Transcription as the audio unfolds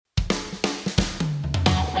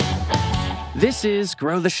This is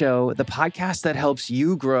Grow the Show, the podcast that helps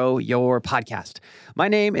you grow your podcast. My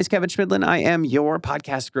name is Kevin Schmidlin. I am your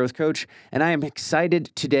podcast growth coach, and I am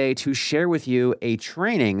excited today to share with you a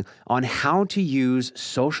training on how to use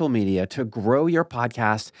social media to grow your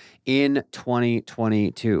podcast in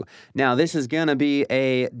 2022. Now, this is going to be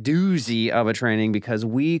a doozy of a training because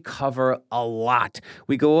we cover a lot.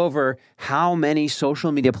 We go over how many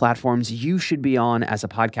social media platforms you should be on as a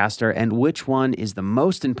podcaster and which one is the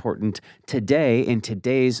most important today in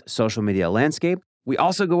today's social media landscape. We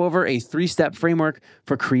also go over a 3-step framework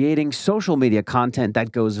for creating social media content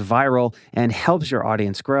that goes viral and helps your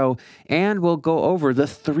audience grow. And we'll go over the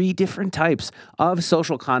 3 different types of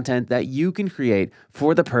social content that you can create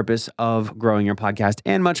for the purpose of growing your podcast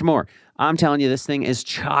and much more. I'm telling you, this thing is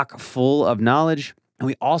chock full of knowledge. And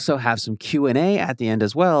we also have some Q&A at the end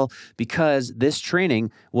as well, because this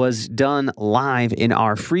training was done live in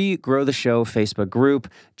our free Grow the Show Facebook group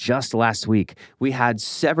just last week. We had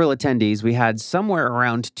several attendees. We had somewhere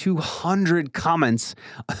around 200 comments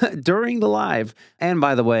during the live. And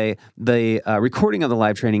by the way, the recording of the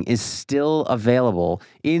live training is still available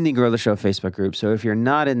in the Grow the Show Facebook group. So if you're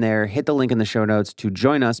not in there, hit the link in the show notes to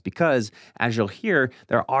join us, because as you'll hear,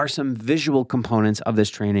 there are some visual components of this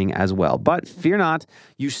training as well. But fear not,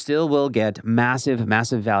 you still will get massive,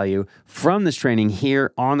 massive value from this training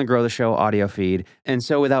here on the Grow the Show audio feed. And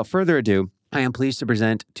so without further ado, I am pleased to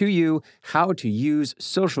present to you how to use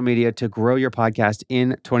social media to grow your podcast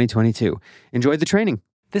in 2022. Enjoy the training.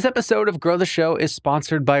 This episode of Grow the Show is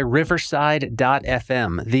sponsored by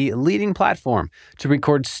Riverside.fm, the leading platform to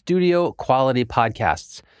record studio quality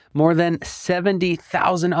podcasts. More than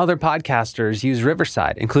 70,000 other podcasters use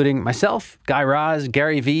Riverside, including myself, Guy Raz,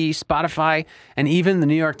 Gary Vee, Spotify, and even the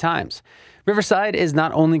New York Times. Riverside is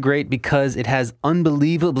not only great because it has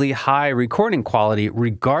unbelievably high recording quality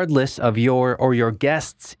regardless of your or your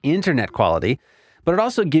guest's internet quality, but it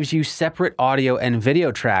also gives you separate audio and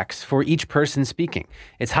video tracks for each person speaking.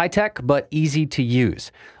 It's high-tech, but easy to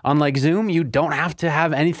use. Unlike Zoom, you don't have to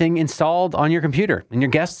have anything installed on your computer, and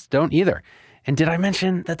your guests don't either. And did I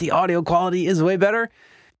mention that the audio quality is way better?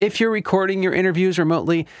 If you're recording your interviews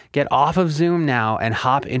remotely, get off of Zoom now and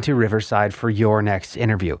hop into Riverside for your next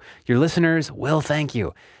interview. Your listeners will thank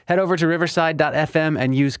you. Head over to riverside.fm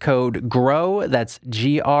and use code GROW, that's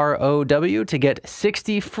GROW, to get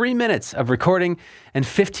 60 free minutes of recording and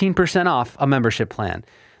 15% off a membership plan.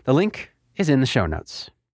 The link is in the show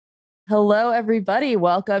notes. Hello, everybody.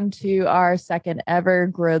 Welcome to our second ever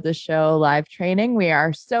Grow the Show live training. We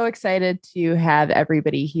are so excited to have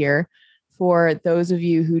everybody here. For those of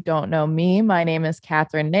you who don't know me, my name is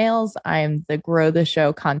Catherine Nails. I'm the Grow the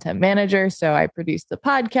Show content manager. So I produce the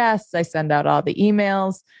podcasts. I send out all the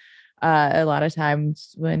emails. A lot of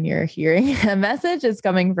times when you're hearing a message, it's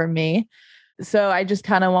coming from me. So I just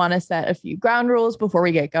kind of want to set a few ground rules before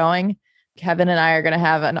we get going. Kevin and I are going to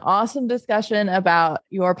have an awesome discussion about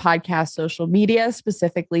your podcast social media,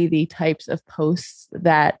 specifically the types of posts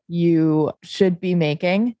that you should be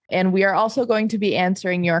making. And we are also going to be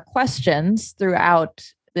answering your questions throughout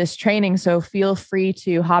this training. So feel free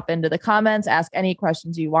to hop into the comments, ask any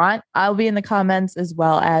questions you want. I'll be in the comments, as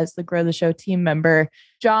well as the Grow the Show team member,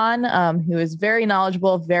 John, who is very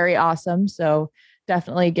knowledgeable, very awesome. So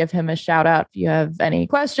definitely give him a shout out. If you have any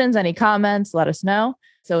questions, any comments, let us know.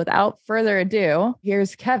 So without further ado,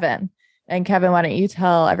 here's Kevin. And Kevin, why don't you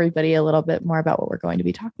tell everybody a little bit more about what we're going to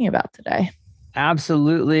be talking about today?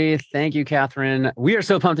 Absolutely. Thank you, Catherine. We are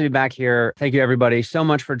so pumped to be back here. Thank you, everybody, so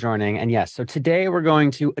much for joining. And yes, so today we're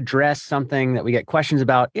going to address something that we get questions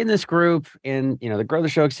about in this group, in the Grow the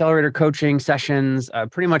Show Accelerator coaching sessions,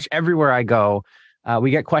 pretty much everywhere I go.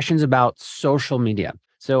 We get questions about social media.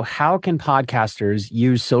 So how can podcasters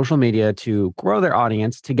use social media to grow their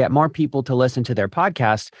audience, to get more people to listen to their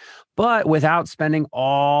podcast, but without spending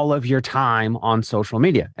all of your time on social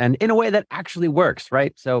media and in a way that actually works,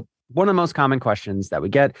 right? So one of the most common questions that we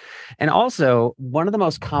get, and also one of the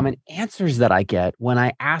most common answers that I get when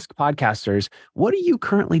I ask podcasters, what are you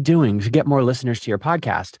currently doing to get more listeners to your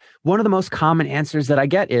podcast? One of the most common answers that I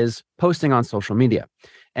get is posting on social media.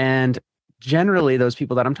 And generally, those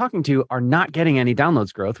people that I'm talking to are not getting any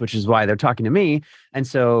downloads growth, which is why they're talking to me. And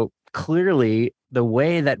so clearly, the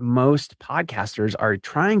way that most podcasters are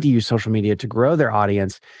trying to use social media to grow their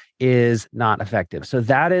audience is not effective. So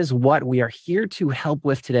that is what we are here to help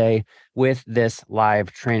with today with this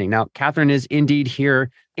live training. Now, Catherine is indeed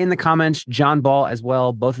here in the comments, John Ball as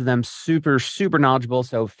well, both of them super, super knowledgeable.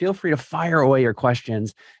 So feel free to fire away your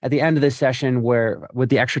questions at the end of this session, where with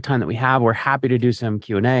the extra time that we have, we're happy to do some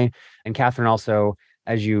Q&A. And Catherine also,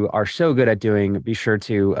 as you are so good at doing, be sure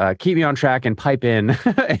to keep me on track and pipe in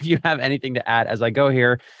if you have anything to add as I go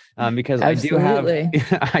here. because Absolutely.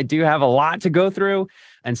 I do have a lot to go through.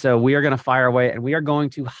 And so we are going to fire away and we are going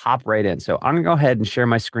to hop right in. So I'm going to go ahead and share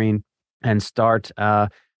my screen and start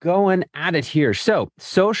going at it here. So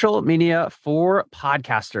social media for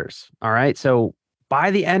podcasters. All right. So by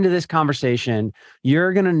the end of this conversation,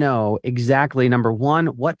 you're going to know exactly, number one,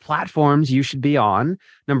 what platforms you should be on.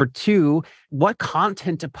 Number two, what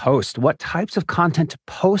content to post, what types of content to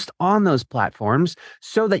post on those platforms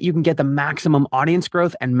so that you can get the maximum audience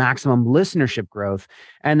growth and maximum listenership growth.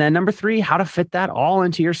 And then number three, how to fit that all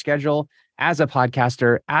into your schedule as a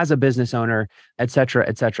podcaster, as a business owner, et cetera,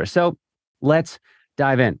 et cetera. So let's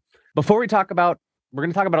dive in. We're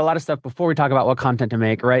going to talk about a lot of stuff before we talk about what content to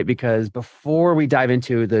make, right? Because before we dive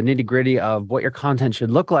into the nitty gritty of what your content should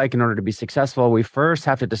look like in order to be successful, we first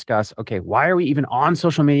have to discuss, okay, why are we even on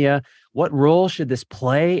social media? What role should this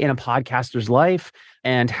play in a podcaster's life?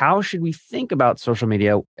 And how should we think about social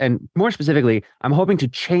media? And more specifically, I'm hoping to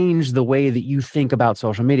change the way that you think about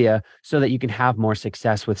social media so that you can have more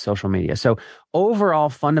success with social media. So overall,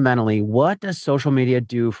 fundamentally, what does social media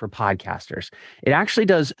do for podcasters? It actually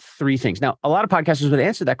does three things. Now, a lot of podcasters would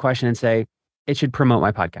answer that question and say, it should promote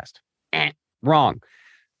my podcast. Wrong.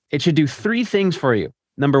 It should do three things for you.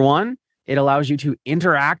 Number one, it allows you to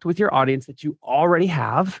interact with your audience that you already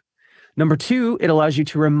have. Number two, it allows you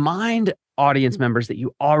to remind audience members that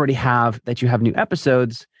you already have that you have new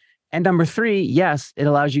episodes. And number three, yes, it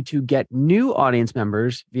allows you to get new audience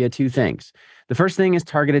members via two things. The first thing is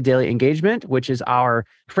targeted daily engagement, which is our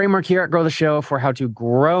framework here at Grow the Show for how to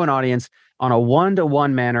grow an audience on a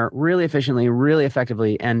one-to-one manner, really efficiently, really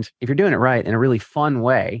effectively. And if you're doing it right in a really fun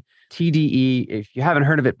way, TDE, if you haven't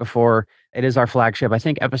heard of it before, it is our flagship. I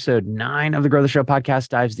think episode 9 of the Grow the Show podcast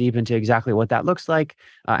dives deep into exactly what that looks like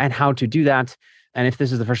and how to do that. And if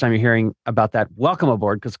this is the first time you're hearing about that, welcome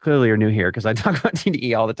aboard, because clearly you're new here because I talk about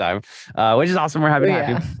TDE all the time, which is awesome. We're happy to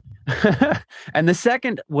have you. And the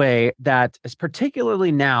second way that is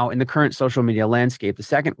particularly now in the current social media landscape, the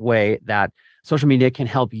second way that social media can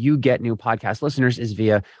help you get new podcast listeners is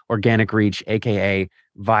via organic reach, AKA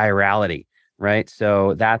virality. Right.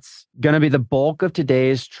 So that's going to be the bulk of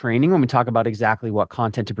today's training. When we talk about exactly what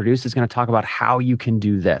content to produce, is going to talk about how you can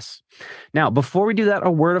do this. Now, before we do that,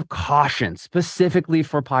 a word of caution specifically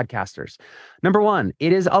for podcasters. Number one,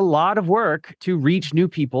 it is a lot of work to reach new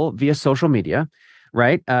people via social media,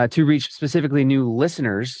 right? To reach specifically new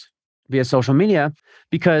listeners via social media,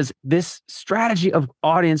 because this strategy of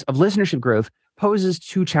audience, of listenership growth poses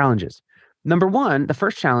two challenges. Number one, the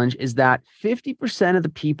first challenge is that 50% of the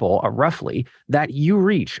people, roughly, that you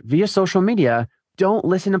reach via social media don't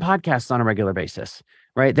listen to podcasts on a regular basis,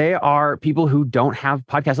 right? They are people who don't have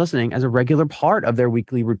podcast listening as a regular part of their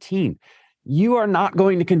weekly routine. You are not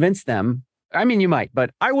going to convince them. I mean, you might, but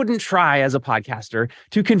I wouldn't try as a podcaster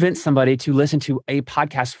to convince somebody to listen to a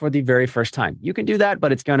podcast for the very first time. You can do that,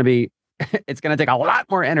 but it's going to take a lot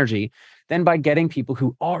more energy than by getting people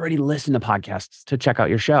who already listen to podcasts to check out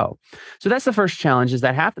your show. So that's the first challenge, is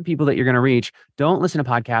that half the people that you're going to reach don't listen to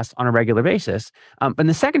podcasts on a regular basis. And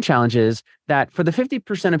the second challenge is that for the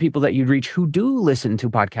 50% of people that you'd reach who do listen to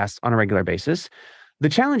podcasts on a regular basis, the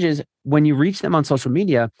challenge is when you reach them on social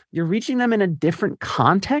media, you're reaching them in a different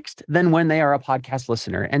context than when they are a podcast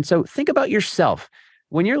listener. And so think about yourself.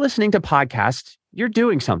 When you're listening to podcasts, you're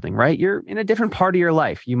doing something, right? You're in a different part of your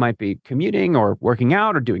life. You might be commuting or working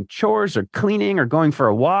out or doing chores or cleaning or going for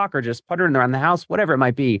a walk or just puttering around the house, whatever it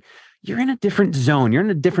might be. You're in a different zone. You're in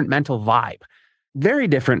a different mental vibe. Very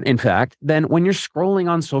different, in fact, than when you're scrolling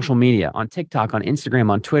on social media, on TikTok, on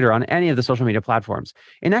Instagram, on Twitter, on any of the social media platforms.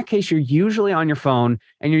 In that case, you're usually on your phone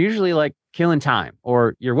and you're usually like killing time,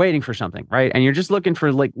 or you're waiting for something, right? And you're just looking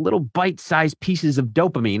for like little bite-sized pieces of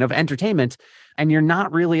dopamine, of entertainment, and you're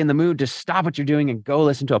not really in the mood to stop what you're doing and go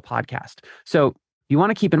listen to a podcast. So you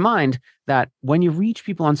want to keep in mind that when you reach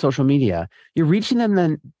people on social media, you're reaching them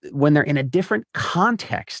then when they're in a different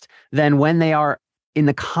context than when they are in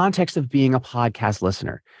the context of being a podcast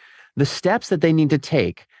listener. The steps that they need to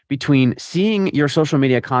take between seeing your social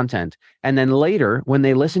media content and then later when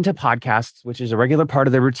they listen to podcasts, which is a regular part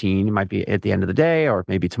of their routine, it might be at the end of the day or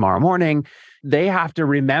maybe tomorrow morning, they have to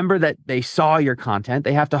remember that they saw your content.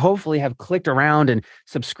 They have to hopefully have clicked around and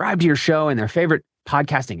subscribed to your show in their favorite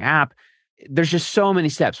podcasting app. There's just so many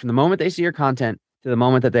steps from the moment they see your content to the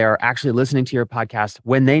moment that they are actually listening to your podcast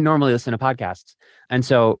when they normally listen to podcasts. And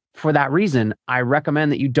so for that reason, I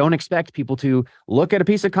recommend that you don't expect people to look at a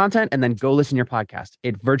piece of content and then go listen to your podcast.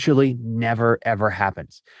 It virtually never, ever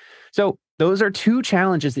happens. So those are two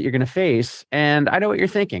challenges that you're going to face. And I know what you're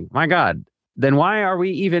thinking. My God, then why are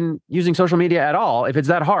we even using social media at all if it's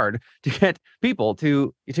that hard to get people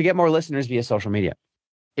to get more listeners via social media?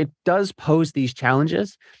 it does pose these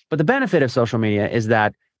challenges, but the benefit of social media is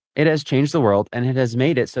that it has changed the world and it has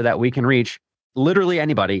made it so that we can reach literally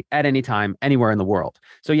anybody at any time, anywhere in the world.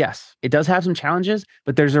 So yes, it does have some challenges,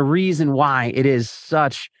 but there's a reason why it is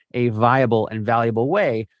such a viable and valuable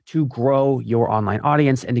way to grow your online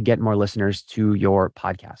audience and to get more listeners to your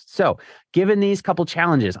podcast. So given these couple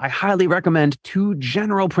challenges, I highly recommend 2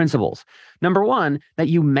 general principles. Number 1, that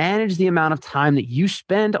you manage the amount of time that you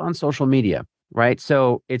spend on social media. Right.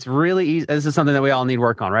 So it's really easy. This is something that we all need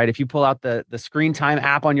work on, right? If you pull out the screen time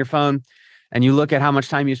app on your phone and you look at how much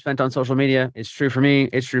time you spent on social media, it's true for me.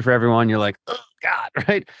 It's true for everyone. You're like, oh God,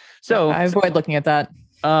 right? So I avoid looking at that.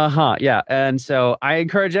 Yeah. And so I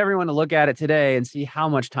encourage everyone to look at it today and see how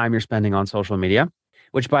much time you're spending on social media.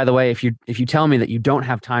 Which, by the way, if you tell me that you don't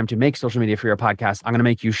have time to make social media for your podcast, I'm going to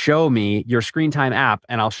make you show me your screen time app,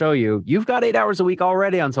 and I'll show you you've got 8 hours a week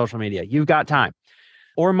already on social media. You've got time.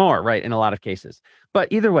 Or more, right? In a lot of cases. But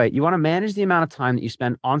either way, you want to manage the amount of time that you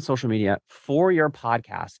spend on social media for your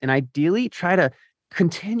podcast, and ideally try to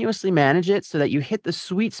continuously manage it so that you hit the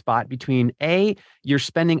sweet spot between you're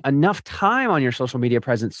spending enough time on your social media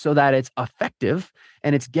presence so that it's effective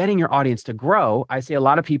and it's getting your audience to grow. I see a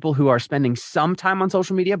lot of people who are spending some time on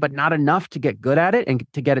social media, but not enough to get good at it and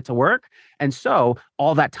to get it to work. And so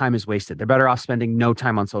all that time is wasted. They're better off spending no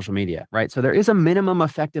time on social media, right? So there is a minimum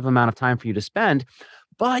effective amount of time for you to spend.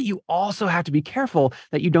 But you also have to be careful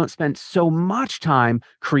that you don't spend so much time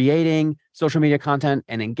creating social media content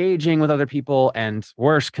and engaging with other people, and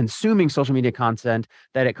worse, consuming social media content,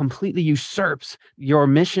 that it completely usurps your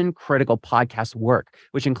mission critical podcast work,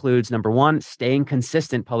 which includes, number 1, staying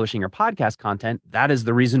consistent publishing your podcast content. That is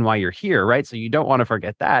the reason why you're here, right? So you don't want to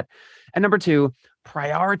forget that. And number 2,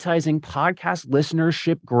 prioritizing podcast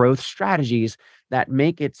listenership growth strategies that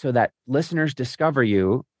make it so that listeners discover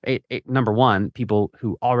you. Number 1, people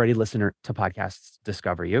who already listen to podcasts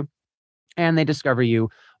discover you, and they discover you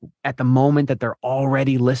at the moment that they're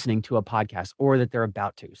already listening to a podcast or that they're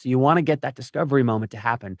about to. So you want to get that discovery moment to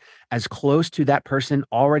happen as close to that person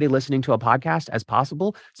already listening to a podcast as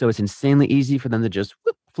possible. So it's insanely easy for them to just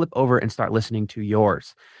flip over and start listening to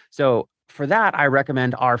yours. So for that, I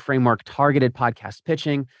recommend our framework, Targeted Podcast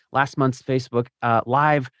Pitching. Last month's Facebook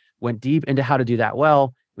Live went deep into how to do that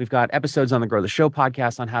well. We've got episodes on the Grow the Show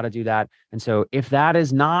podcast on how to do that. And so if that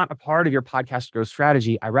is not a part of your podcast growth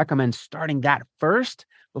strategy, I recommend starting that first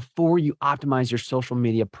before you optimize your social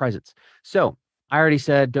media presence. So I already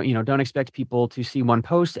said, don't expect people to see one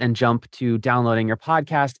post and jump to downloading your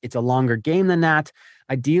podcast. It's a longer game than that.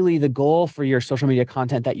 Ideally, the goal for your social media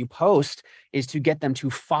content that you post is to get them to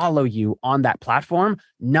follow you on that platform,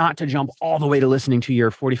 not to jump all the way to listening to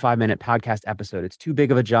your 45-minute podcast episode. It's too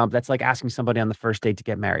big of a jump. That's like asking somebody on the first date to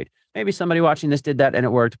get married. Maybe somebody watching this did that and it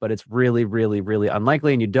worked, but it's really, really, really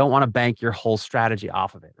unlikely. And you don't want to bank your whole strategy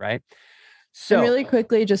off of it, right? So and really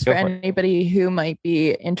quickly, just for anybody who might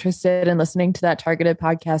be interested in listening to that Targeted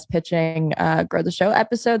Podcast Pitching Grow the Show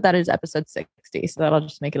episode, that is episode 60. So that'll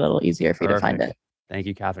just make it a little easier for you to find it. Thank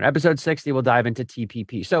you, Catherine. Episode 60, we'll dive into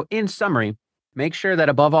TPP. So in summary, make sure that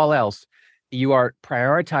above all else, you are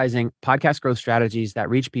prioritizing podcast growth strategies that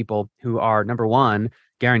reach people who are, number 1,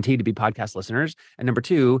 guaranteed to be podcast listeners, and number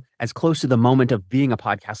 2, as close to the moment of being a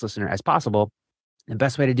podcast listener as possible. The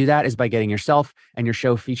best way to do that is by getting yourself and your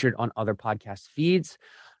show featured on other podcast feeds.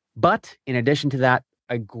 But in addition to that,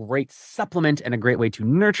 a great supplement and a great way to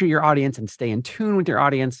nurture your audience and stay in tune with your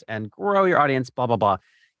audience and grow your audience, blah, blah, blah,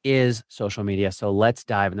 is social media. So let's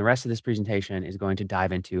dive. And the rest of this presentation is going to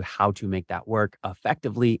dive into how to make that work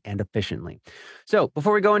effectively and efficiently. So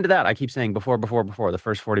before we go into that, I keep saying before, the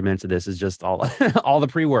first 40 minutes of this is just all the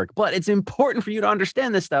pre-work, but it's important for you to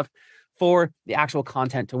understand this stuff for the actual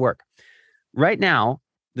content to work. Right now,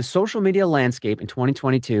 the social media landscape in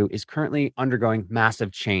 2022 is currently undergoing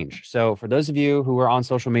massive change. So for those of you who were on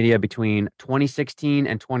social media between 2016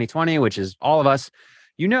 and 2020, which is all of us,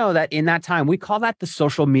 you know that in that time, we call that the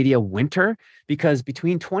social media winter, because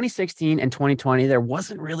between 2016 and 2020, there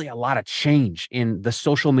wasn't really a lot of change in the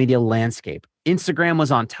social media landscape. Instagram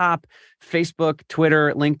was on top, Facebook,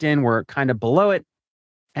 Twitter, LinkedIn were kind of below it.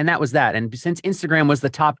 And that was that. And since Instagram was the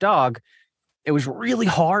top dog, it was really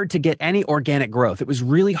hard to get any organic growth. It was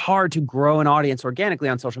really hard to grow an audience organically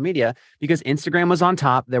on social media because Instagram was on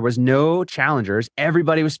top. There was no challengers.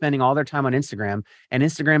 Everybody was spending all their time on Instagram, and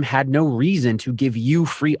Instagram had no reason to give you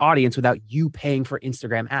free audience without you paying for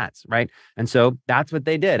Instagram ads, right? And so that's what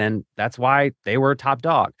they did. And that's why they were top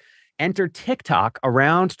dog. Enter TikTok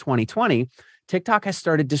around 2020. TikTok has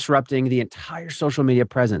started disrupting the entire social media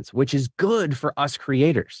presence, which is good for us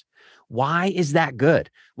creators. Why is that good?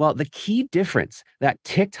 Well, the key difference that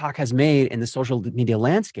TikTok has made in the social media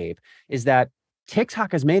landscape is that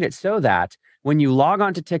TikTok has made it so that when you log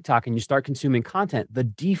on to TikTok and you start consuming content, the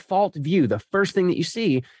default view, the first thing that you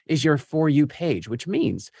see is your For You page, which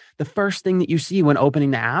means the first thing that you see when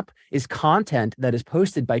opening the app is content that is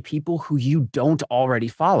posted by people who you don't already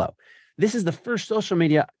follow. This is the first social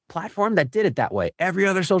media platform that did it that way. Every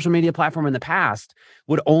other social media platform in the past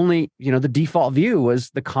would only, the default view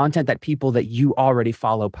was the content that people that you already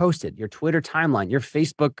follow posted, your Twitter timeline, your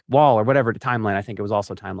Facebook wall, or whatever timeline. I think it was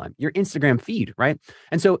also timeline, your Instagram feed, right?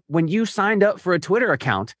 And so when you signed up for a Twitter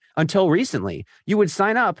account until recently, you would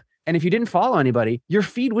sign up. And if you didn't follow anybody, your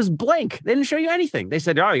feed was blank. They didn't show you anything. They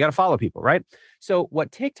said, oh, you got to follow people, right? So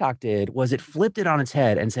what TikTok did was it flipped it on its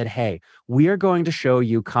head and said, hey, we are going to show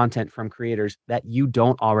you content from creators that you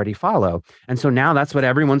don't already follow. And so now that's what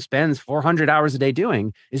everyone spends 400 hours a day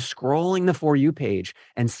doing, is scrolling the For You page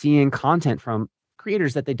and seeing content from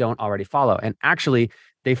creators that they don't already follow. And actually,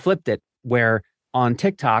 they flipped it where on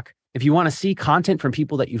TikTok, if you want to see content from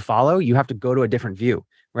people that you follow, you have to go to a different view.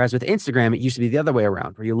 Whereas with Instagram, it used to be the other way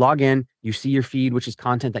around, where you log in, you see your feed, which is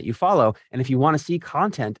content that you follow. And if you want to see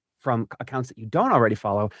content from accounts that you don't already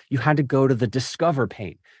follow, you had to go to the discover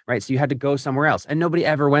pane, right? So you had to go somewhere else, and nobody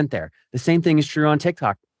ever went there. The same thing is true on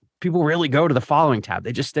TikTok. People really go to the following tab.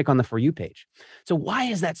 They just stick on the For You page. So why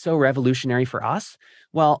is that so revolutionary for us?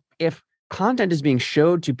 Well, if content is being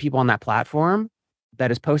showed to people on that platform that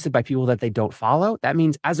is posted by people that they don't follow, that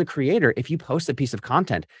means as a creator, if you post a piece of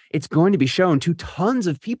content, it's going to be shown to tons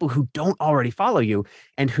of people who don't already follow you,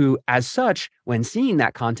 and who, as such, when seeing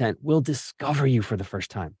that content, will discover you for the first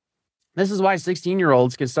time. This is why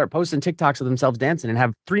 16-year-olds can start posting TikToks of themselves dancing and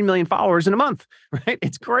have 3 million followers in a month, right?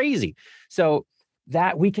 It's crazy. So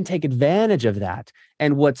that we can take advantage of that.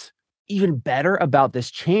 And what's even better about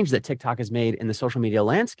this change that TikTok has made in the social media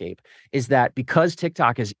landscape is that because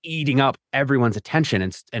TikTok is eating up everyone's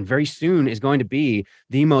attention and very soon is going to be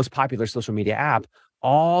the most popular social media app,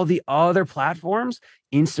 all the other platforms,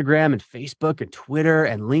 Instagram and Facebook and Twitter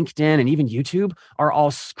and LinkedIn and even YouTube, are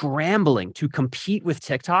all scrambling to compete with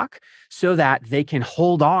TikTok so that they can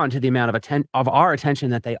hold on to the amount of our attention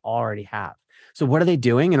that they already have. So what are they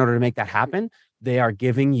doing in order to make that happen? They are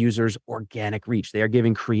giving users organic reach. They are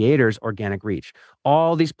giving creators organic reach.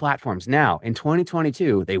 All these platforms now in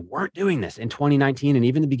 2022, they weren't doing this in 2019 and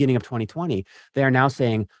even the beginning of 2020. They are now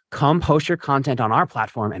saying, come post your content on our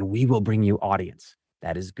platform and we will bring you audience.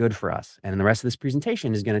 That is good for us. And the rest of this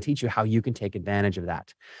presentation is going to teach you how you can take advantage of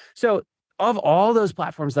that. So of all those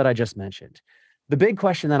platforms that I just mentioned, the big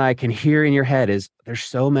question that I can hear in your head is, there's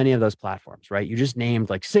so many of those platforms, right? You just named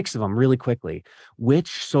like 6 of them really quickly.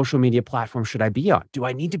 Which social media platform should I be on? Do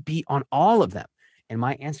I need to be on all of them? And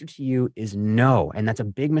my answer to you is no. And that's a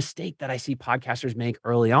big mistake that I see podcasters make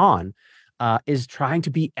early on, is trying to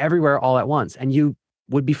be everywhere all at once. And you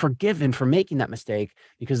would be forgiven for making that mistake,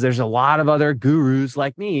 because there's a lot of other gurus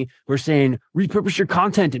like me who are saying, repurpose your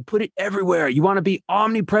content and put it everywhere. You want to be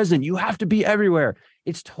omnipresent. You have to be everywhere.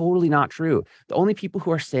 It's totally not true. The only people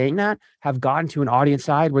who are saying that have gotten to an audience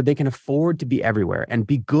side where they can afford to be everywhere and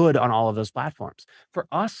be good on all of those platforms. For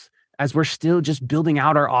us, as we're still just building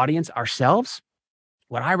out our audience ourselves,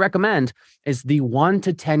 what I recommend is the 1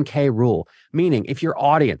 to 10K rule. Meaning, if your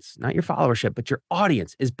audience, not your followership, but your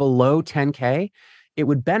audience is below 10K, it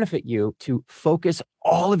would benefit you to focus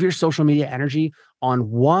all of your social media energy on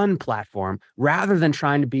one platform rather than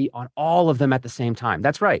trying to be on all of them at the same time.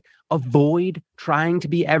 That's right. Avoid trying to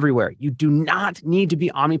be everywhere. You do not need to be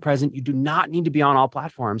omnipresent. You do not need to be on all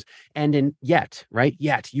platforms. And yet,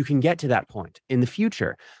 you can get to that point in the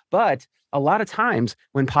future. But a lot of times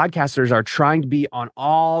when podcasters are trying to be on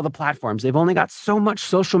all the platforms, they've only got so much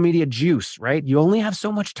social media juice, right? You only have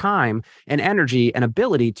so much time and energy and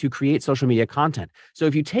ability to create social media content. So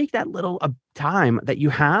if you take that little time that you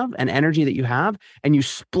have and energy that you have and you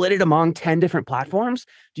split it among 10 different platforms,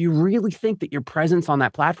 do you really think that your presence on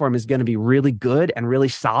that platform is going to be really good and really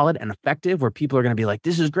solid and effective, where people are going to be like,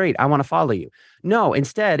 this is great, I want to follow you? No,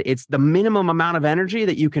 instead, it's the minimum amount of energy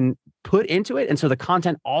that you can put into it. And so the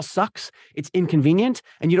content all sucks. It's inconvenient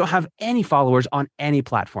and you don't have any followers on any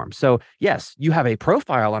platform. So yes, you have a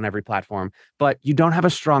profile on every platform, but you don't have a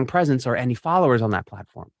strong presence or any followers on that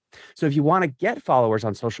platform. So if you want to get followers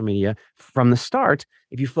on social media from the start,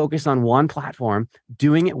 if you focus on one platform,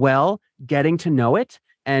 doing it well, getting to know it,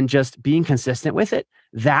 and just being consistent with it,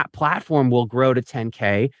 that platform will grow to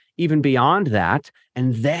 10K, even beyond that.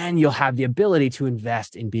 And then you'll have the ability to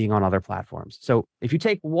invest in being on other platforms. So if you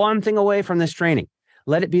take one thing away from this training,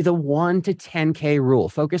 let it be the 1 to 10K rule.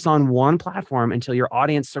 Focus on one platform until your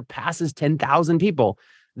audience surpasses 10,000 people.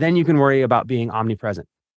 Then you can worry about being omnipresent.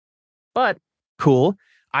 But cool.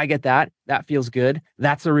 I get that. That feels good.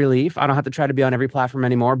 That's a relief. I don't have to try to be on every platform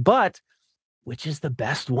anymore. But which is the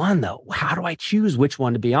best one though? How do I choose which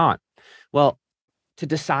one to be on? Well, to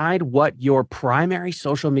decide what your primary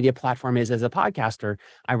social media platform is as a podcaster,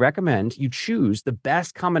 I recommend you choose the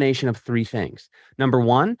best combination of three things. Number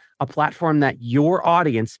one, a platform that your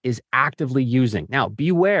audience is actively using. Now,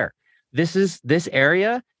 beware. This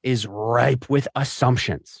area is ripe with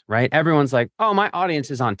assumptions, right? Everyone's like, oh, my audience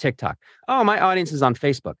is on TikTok. Oh, my audience is on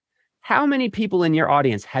Facebook. How many people in your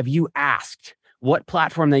audience have you asked what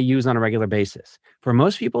platform they use on a regular basis? For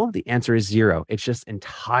most people, the answer is zero. It's just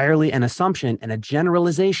entirely an assumption and a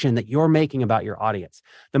generalization that you're making about your audience.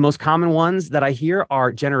 The most common ones that I hear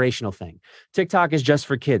are generational thing. TikTok is just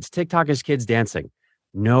for kids. TikTok is kids dancing.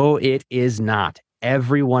 No, it is not.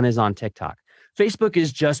 Everyone is on TikTok. Facebook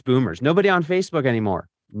is just boomers. Nobody on Facebook anymore.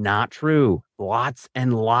 Not true. Lots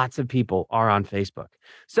and lots of people are on Facebook.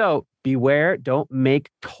 So beware, don't make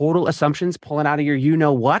total assumptions pulling out of your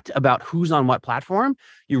you-know-what about who's on what platform.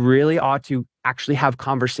 You really ought to actually have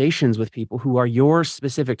conversations with people who are your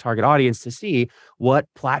specific target audience to see what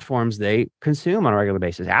platforms they consume on a regular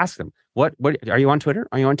basis. Ask them, what are you on Twitter?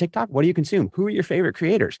 Are you on TikTok? What do you consume? Who are your favorite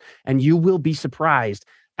creators? And you will be surprised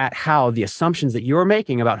at how the assumptions that you're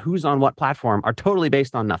making about who's on what platform are totally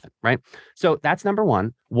based on nothing, right? So that's number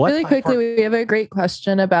one. Really quickly, we have a great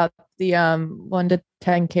question about the 1 to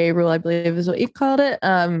 10K rule, I believe is what you called it.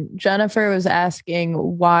 Jennifer was asking,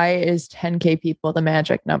 why is 10K people the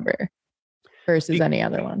magic number versus any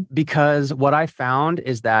other one? Because what I found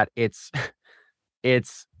is that it's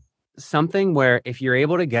something where if you're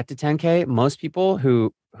able to get to 10K, most people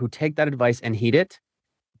who take that advice and heed it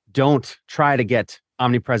don't try to get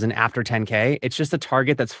omnipresent after 10K. It's just a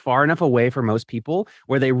target that's far enough away for most people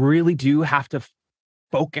where they really do have to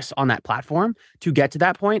focus on that platform to get to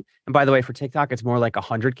that point. And by the way, for TikTok, it's more like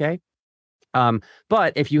 100K.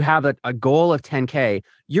 But if you have a goal of 10K,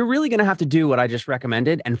 you're really going to have to do what I just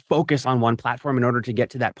recommended and focus on one platform in order to get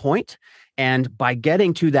to that point. And by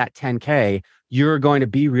getting to that 10K, you're going to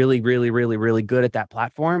be really, really, really, really good at that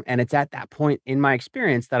platform. And it's at that point in my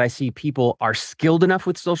experience that I see people are skilled enough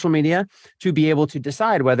with social media to be able to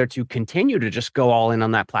decide whether to continue to just go all in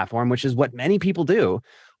on that platform, which is what many people do,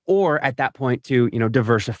 or at that point to,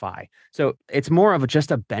 diversify. So it's more of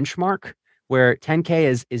just a benchmark where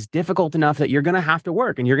 10K is difficult enough that you're going to have to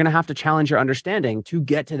work and you're going to have to challenge your understanding to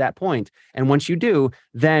get to that point. And once you do,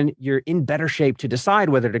 then you're in better shape to decide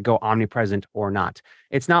whether to go omnipresent or not.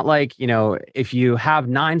 It's not like, if you have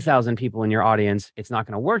 9,000 people in your audience, it's not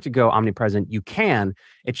going to work to go omnipresent. You can.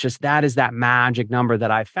 It's just that is that magic number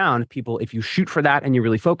that I found. People, if you shoot for that and you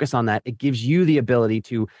really focus on that, it gives you the ability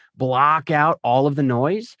to block out all of the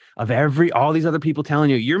noise of all these other people telling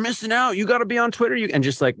you, you're missing out. You got to be on Twitter. And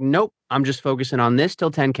just like, nope, I'm just focusing on this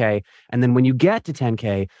till 10K. And then when you get to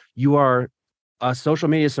 10K, you are a social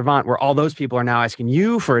media savant where all those people are now asking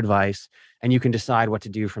you for advice and you can decide what to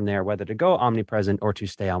do from there, whether to go omnipresent or to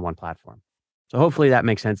stay on one platform. So hopefully that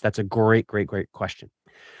makes sense. That's a great, great, great question.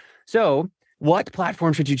 So what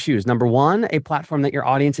platform should you choose? Number one, a platform that your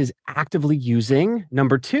audience is actively using.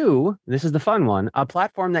 Number two, this is the fun one, a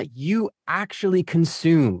platform that you actually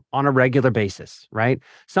consume on a regular basis, right?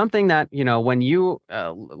 Something that, when you,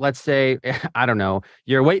 let's say, I don't know,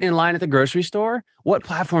 you're waiting in line at the grocery store, what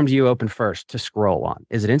platform do you open first to scroll on?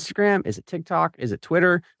 Is it Instagram? Is it TikTok? Is it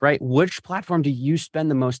Twitter, right? Which platform do you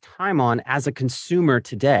spend the most time on as a consumer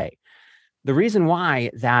today? The reason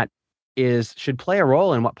why that should play a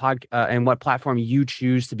role in what platform you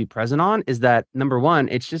choose to be present on is that, number one,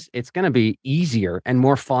 it's going to be easier and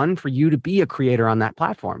more fun for you to be a creator on that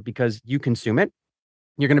platform because you consume it.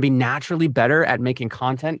 You're going to be naturally better at making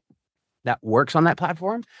content that works on that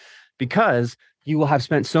platform because you will have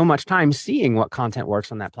spent so much time seeing what content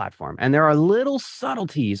works on that platform. And there are little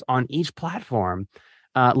subtleties on each platform,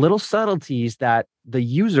 little subtleties that the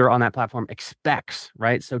user on that platform expects,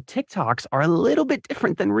 right? So TikToks are a little bit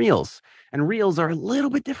different than Reels, and Reels are a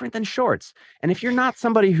little bit different than Shorts. And if you're not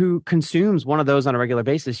somebody who consumes one of those on a regular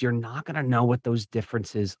basis, you're not going to know what those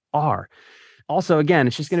differences are. Also, again,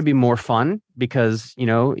 it's just going to be more fun because,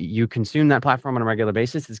 you consume that platform on a regular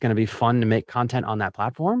basis. It's going to be fun to make content on that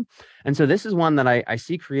platform. And so this is one that I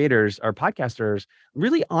see creators or podcasters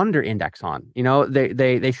really under index on.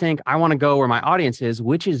 They think I want to go where my audience is,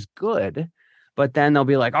 which is good. But then they'll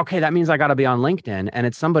be like, okay, that means I got to be on LinkedIn. And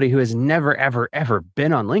it's somebody who has never, ever, ever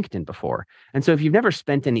been on LinkedIn before. And so if you've never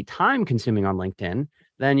spent any time consuming on LinkedIn,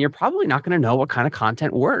 then you're probably not going to know what kind of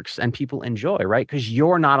content works and people enjoy, right? Because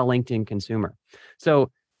you're not a LinkedIn consumer. So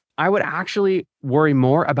I would actually worry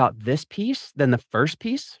more about this piece than the first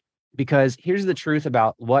piece, because here's the truth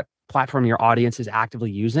about what platform your audience is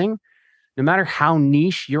actively using. No matter how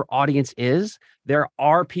niche your audience is, there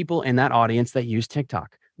are people in that audience that use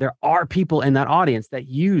TikTok. there are people in that audience that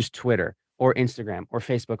use Twitter or Instagram or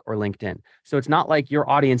Facebook or LinkedIn. So it's not like your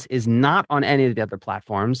audience is not on any of the other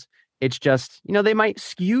platforms. It's just, they might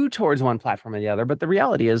skew towards one platform or the other, but the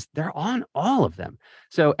reality is they're on all of them.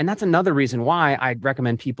 So, and that's another reason why I'd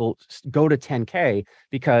recommend people go to 10K,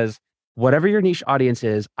 because whatever your niche audience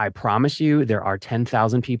is, I promise you there are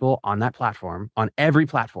 10,000 people on that platform, on every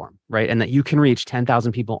platform, right? And that you can reach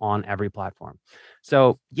 10,000 people on every platform.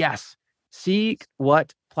 So yes, seek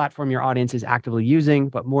what platform your audience is actively using,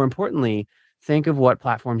 but more importantly, think of what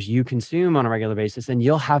platforms you consume on a regular basis and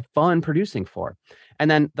you'll have fun producing for. And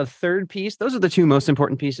then the third piece, those are the two most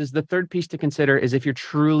important pieces. The third piece to consider is if you're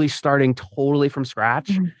truly starting totally from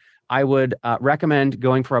scratch, I would recommend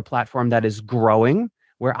going for a platform that is growing,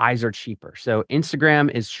 where eyes are cheaper. So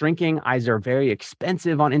Instagram is shrinking. Eyes are very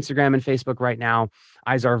expensive on Instagram and Facebook right now.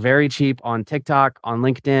 Eyes are very cheap on TikTok, on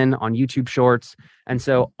LinkedIn, on YouTube Shorts. And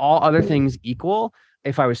so all other things equal,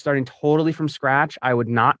 if I was starting totally from scratch, I would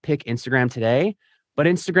not pick Instagram today. But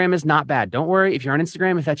Instagram is not bad. Don't worry. If you're on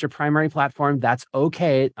Instagram, if that's your primary platform, that's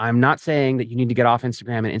okay. I'm not saying that you need to get off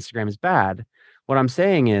Instagram and Instagram is bad. What I'm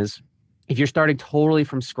saying is, if you're starting totally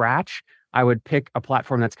from scratch, I would pick a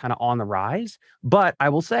platform that's kind of on the rise. But I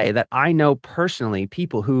will say that I know personally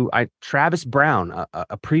people who Travis Brown,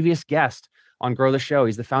 a previous guest on Grow the Show,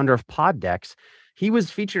 he's the founder of Poddex. He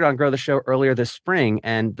was featured on Grow the Show earlier this spring.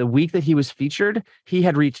 And the week that he was featured, he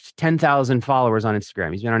had reached 10,000 followers on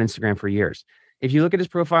Instagram. He's been on Instagram for years. If you look at his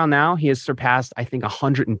profile now, he has surpassed, I think,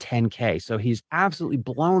 110K. So he's absolutely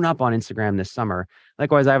blown up on Instagram this summer.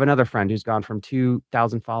 Likewise, I have another friend who's gone from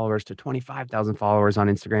 2,000 followers to 25,000 followers on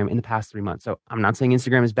Instagram in the past 3 months. So I'm not saying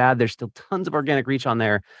Instagram is bad. There's still tons of organic reach on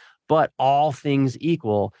there. But all things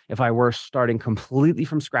equal, if I were starting completely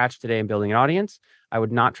from scratch today and building an audience, I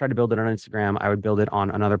would not try to build it on Instagram. I would build it on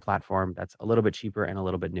another platform that's a little bit cheaper and a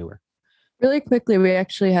little bit newer. Really quickly, we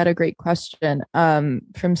actually had a great question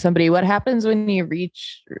from somebody. What happens when you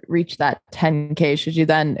reach that 10K? Should you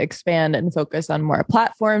then expand and focus on more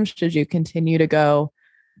platforms? Should you continue to go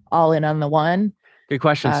all in on the one? Good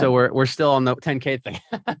question. So we're still on the 10K thing.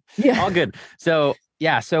 Yeah. All good. So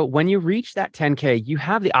yeah. So when you reach that 10K, you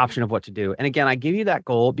have the option of what to do. And again, I give you that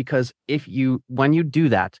goal because when you do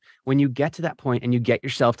that, when you get to that point and you get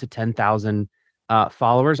yourself to 10,000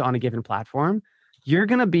 followers on a given platform, you're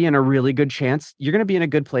going to be in a really good chance. You're going to be in a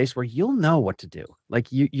good place where you'll know what to do. Like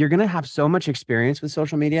you're going to have so much experience with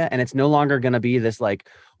social media, and it's no longer going to be this like,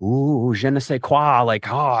 ooh, je ne sais quoi, like,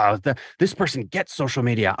 this person gets social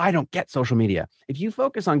media. I don't get social media. If you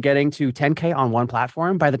focus on getting to 10K on one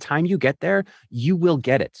platform, by the time you get there, you will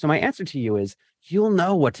get it. So my answer to you is you'll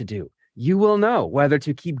know what to do. You will know whether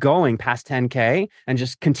to keep going past 10K and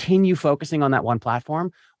just continue focusing on that one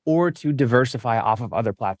platform, or to diversify off of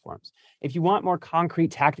other platforms. If you want more concrete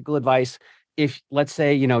tactical advice, if let's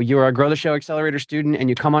say, you're a Grow the Show Accelerator student and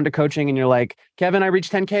you come onto coaching and you're like, Kevin, I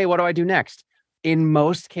reached 10K, what do I do next? In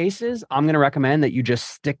most cases, I'm going to recommend that you just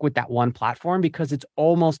stick with that one platform, because it's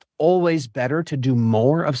almost always better to do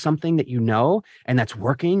more of something that you know and that's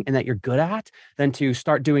working and that you're good at than to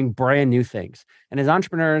start doing brand new things. And as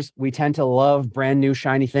entrepreneurs, we tend to love brand new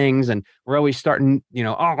shiny things. And we're always starting,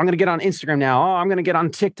 I'm going to get on Instagram now. Oh, I'm going to get on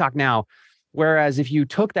TikTok now. Whereas if you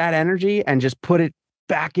took that energy and just put it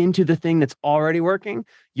back into the thing that's already working,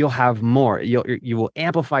 you'll have more. You will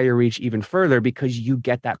amplify your reach even further because you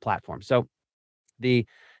get that platform. So the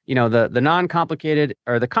non-complicated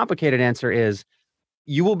or the complicated answer is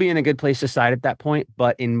you will be in a good place to decide at that point.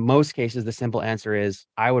 But in most cases, the simple answer is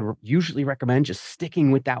I would usually recommend just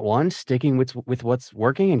sticking with that one, sticking with what's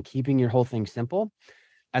working and keeping your whole thing simple.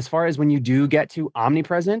 As far as when you do get to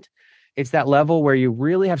omnipresent, it's that level where you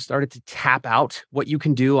really have started to tap out what you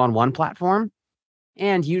can do on one platform.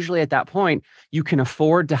 And usually at that point, you can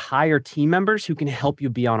afford to hire team members who can help you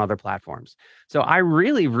be on other platforms. So I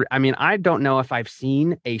don't know if I've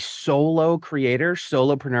seen a solo creator,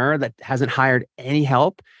 solopreneur that hasn't hired any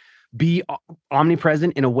help be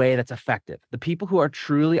omnipresent in a way that's effective. The people who are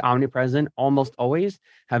truly omnipresent almost always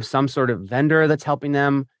have some sort of vendor that's helping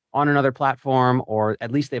them on another platform, or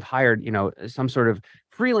at least they've hired, some sort of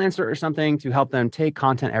freelancer or something to help them take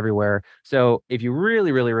content everywhere. So if you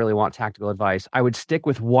really, really, really want tactical advice, I would stick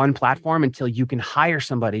with one platform until you can hire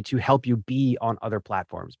somebody to help you be on other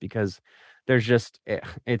platforms, because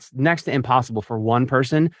it's next to impossible for one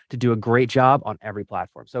person to do a great job on every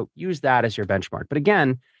platform. So use that as your benchmark. But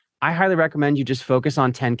again, I highly recommend you just focus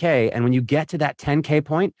on 10K. And when you get to that 10K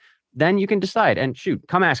point, then you can decide, and shoot,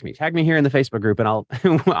 come ask me, tag me here in the Facebook group, and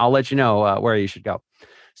I'll let you know where you should go.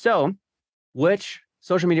 So which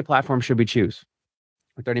social media platform should we choose?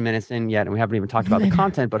 We're 30 minutes in yet, and we haven't even talked about the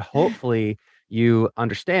content, but hopefully you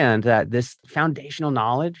understand that this foundational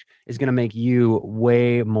knowledge is going to make you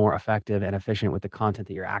way more effective and efficient with the content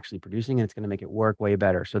that you're actually producing. And it's going to make it work way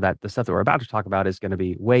better so that the stuff that we're about to talk about is going to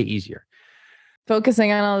be way easier.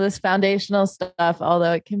 Focusing on all this foundational stuff,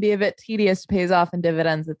 although it can be a bit tedious, pays off in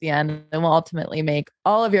dividends at the end and will ultimately make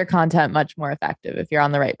all of your content much more effective if you're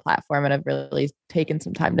on the right platform and have really taken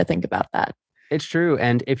some time to think about that. It's true.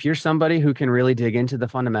 And if you're somebody who can really dig into the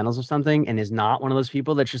fundamentals of something and is not one of those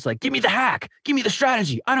people that's just like, give me the hack, give me the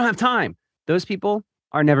strategy, I don't have time. Those people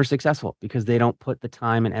are never successful because they don't put the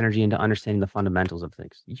time and energy into understanding the fundamentals of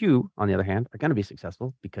things. You, on the other hand, are going to be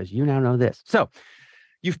successful because you now know this. So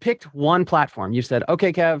you've picked one platform. You've said,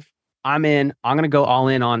 okay, Kev, I'm in. I'm going to go all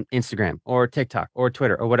in on Instagram or TikTok or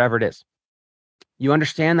Twitter or whatever it is. You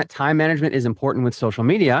understand that time management is important with social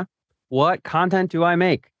media. What content do I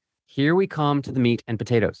make? Here we come to the meat and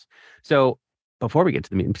potatoes. So before we get to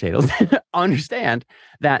the meat and potatoes, understand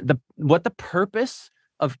that what the purpose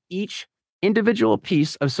of each individual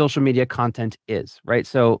piece of social media content is, right?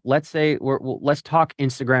 So let's say let's talk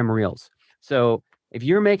Instagram Reels. So if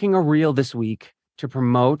you're making a reel this week to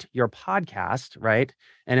promote your podcast, right?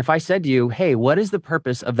 And if I said to you, hey, what is the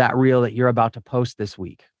purpose of that reel that you're about to post this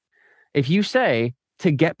week? If you say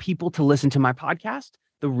to get people to listen to my podcast,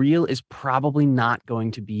 the reel is probably not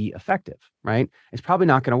going to be effective, right? It's probably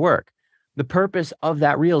not going to work. The purpose of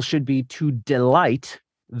that reel should be to delight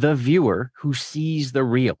the viewer who sees the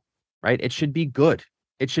reel, right? It should be good.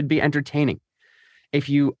 It should be entertaining. If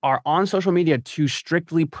you are on social media to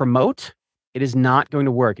strictly promote, it is not going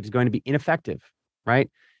to work. It is going to be ineffective, right?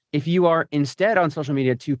 If you are instead on social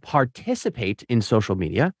media to participate in social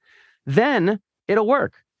media, then it'll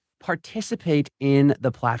work. Participate in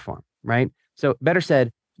the platform, right? So better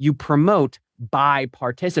said, you promote by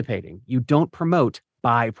participating. You don't promote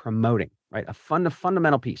by promoting, right? A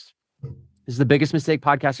fundamental piece. This is the biggest mistake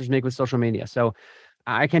podcasters make with social media. So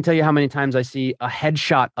I can't tell you how many times I see a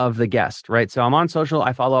headshot of the guest, right? So I'm on social,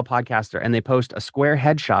 I follow a podcaster and they post a square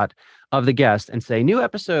headshot of the guest and say, new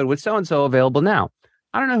episode with so-and-so available now.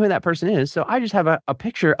 I don't know who that person is. So I just have a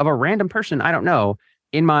picture of a random person I don't know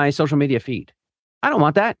in my social media feed. I don't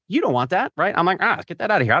want that. You don't want that, right? I'm like, get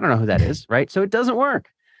that out of here. I don't know who that is, right? So it doesn't work.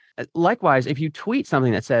 Likewise, if you tweet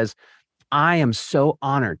something that says, I am so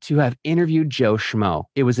honored to have interviewed Joe Schmo.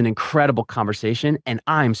 It was an incredible conversation, and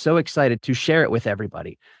I'm so excited to share it with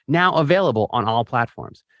everybody. Now available on all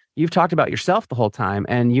platforms. You've talked about yourself the whole time,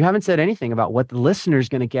 and you haven't said anything about what the listener is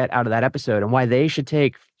going to get out of that episode and why they should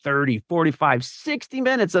take 30, 45, 60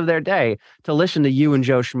 minutes of their day to listen to you and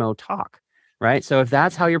Joe Schmo talk, right? So if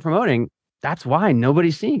that's how you're promoting, that's why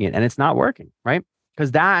nobody's seeing it and it's not working, right? Because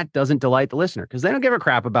that doesn't delight the listener because they don't give a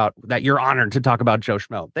crap about that you're honored to talk about Joe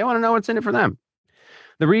Schmo. They want to know what's in it for them.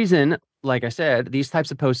 The reason, like I said, these types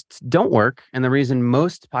of posts don't work, and the reason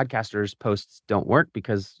most podcasters' posts don't work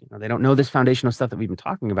because they don't know this foundational stuff that we've been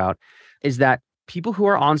talking about, is that people who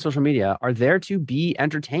are on social media are there to be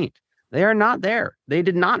entertained. They are not there. They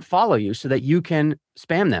did not follow you so that you can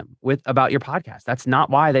spam them about your podcast. That's not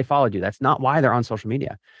why they followed you. That's not why they're on social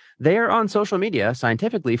media. They are on social media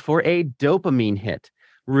scientifically for a dopamine hit.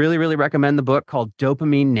 Really, really recommend the book called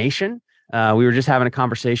Dopamine Nation. We were just having a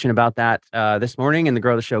conversation about that this morning in the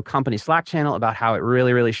Grow the Show company Slack channel about how it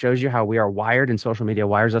really, really shows you how we are wired and social media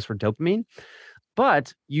wires us for dopamine.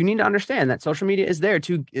 But you need to understand that social media is there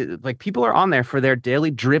to, people are on there for their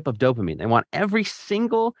daily drip of dopamine. They want every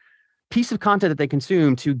single piece of content that they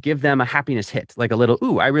consume to give them a happiness hit, like a little,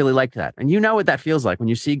 ooh, I really like that. And you know what that feels like when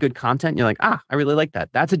you see good content, you're like, I really like that.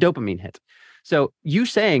 That's a dopamine hit. So you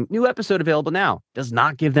saying new episode available now does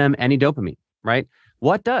not give them any dopamine, right?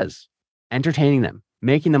 What does? Entertaining them,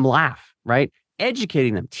 making them laugh, right?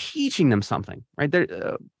 Educating them, teaching them something, right?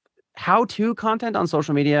 How-to content on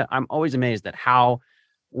social media, I'm always amazed at how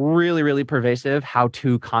really, really pervasive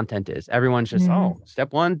how-to content is. Everyone's just,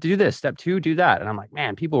 step one, do this. Step two, do that. And I'm like,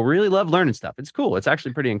 man, people really love learning stuff. It's cool. It's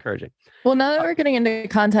actually pretty encouraging. Well, now that we're getting into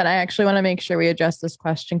content, I actually want to make sure we address this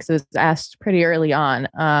question because it was asked pretty early on.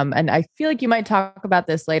 And I feel like you might talk about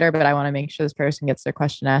this later, but I want to make sure this person gets their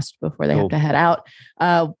question asked before they have to head out.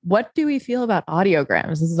 What do we feel about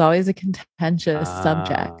audiograms? This is always a contentious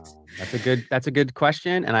subject. That's a good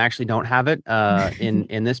question. And I actually don't have it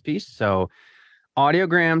in this piece. So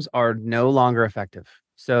audiograms are no longer effective.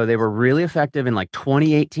 So they were really effective in like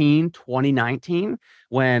 2018, 2019,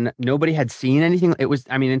 when nobody had seen anything. It was,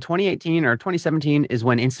 in 2018 or 2017 is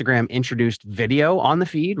when Instagram introduced video on the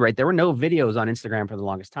feed, right? There were no videos on Instagram for the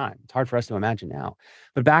longest time. It's hard for us to imagine now.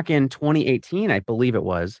 But back in 2018, I believe it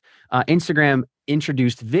was, Instagram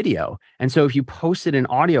introduced video. And so if you posted an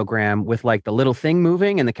audiogram with like the little thing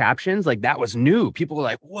moving and the captions, like that was new. People were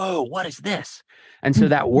like, whoa, what is this? And so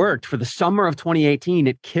that worked for the summer of 2018.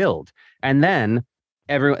 It killed. And then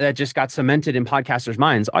that just got cemented in podcasters'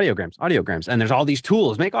 minds, audiograms. And there's all these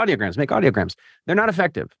tools, make audiograms. They're not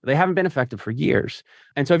effective. They haven't been effective for years.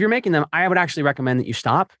 And so if you're making them, I would actually recommend that you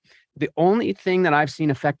stop. The only thing that I've seen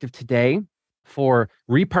effective today for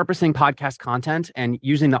repurposing podcast content and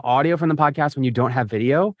using the audio from the podcast when you don't have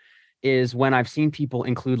video is when I've seen people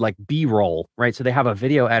include like B-roll, right? So they have a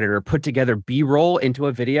video editor put together B-roll into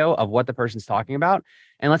a video of what the person's talking about.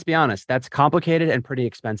 And let's be honest, that's complicated and pretty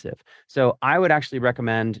expensive. So I would actually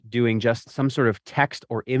recommend doing just some sort of text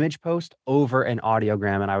or image post over an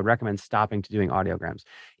audiogram. And I would recommend stopping to doing audiograms.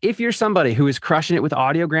 If you're somebody who is crushing it with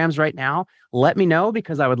audiograms right now, let me know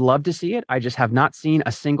because I would love to see it. I just have not seen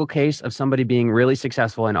a single case of somebody being really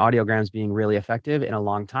successful and audiograms being really effective in a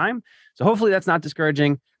long time. So hopefully that's not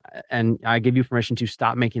discouraging. And I give you permission to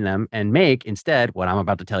stop making them and make instead what I'm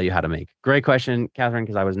about to tell you how to make. Great question, Catherine,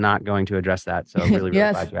 because I was not going to address that. So really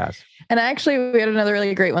Yes. glad you asked. And actually, we had another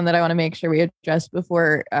really great one that I want to make sure we address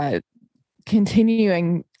before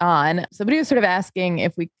continuing on. Somebody was sort of asking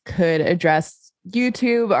if we could address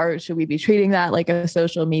YouTube, or should we be treating that like a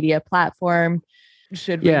social media platform?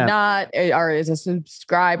 Should we not? Or is a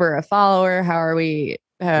subscriber a follower? How are we?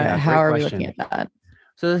 How are we looking at that?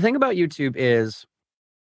 So the thing about YouTube is,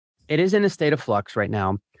 it is in a state of flux right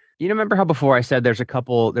now. You remember how before I said there's a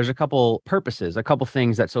couple purposes, a couple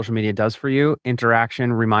things that social media does for you: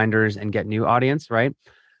 interaction, reminders, and get new audience, right?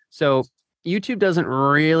 So YouTube doesn't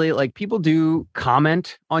really, like, people do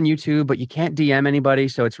comment on YouTube, but you can't DM anybody.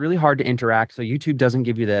 So it's really hard to interact. So YouTube doesn't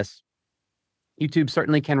give you this. YouTube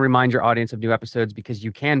certainly can remind your audience of new episodes because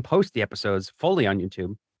you can post the episodes fully on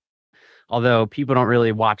YouTube. Although people don't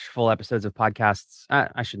really watch full episodes of podcasts.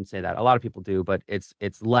 I shouldn't say that. A lot of people do, but it's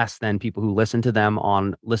less than people who listen to them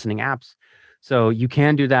on listening apps. So you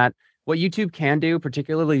can do that. What YouTube can do,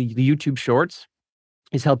 particularly the YouTube Shorts,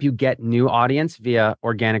 is help you get new audience via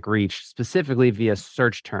organic reach, specifically via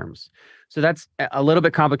search terms. So that's a little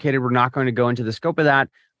bit complicated. We're not going to go into the scope of that.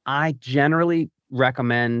 I generally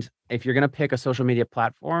recommend, if you're going to pick a social media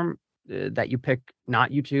platform, that you pick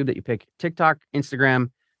not YouTube, that you pick TikTok,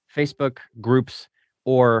 Instagram, Facebook, groups,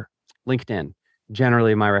 or LinkedIn.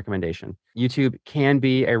 Generally, my recommendation. YouTube can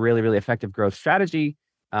be a really, really effective growth strategy,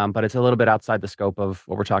 but it's a little bit outside the scope of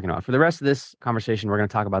what we're talking about. For the rest of this conversation, we're going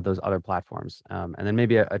to talk about those other platforms. And then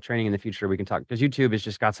maybe a training in the future, we can talk, because YouTube has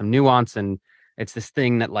just got some nuance, and it's this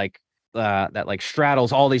thing that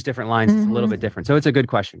straddles all these different lines. It's a little bit different. So it's a good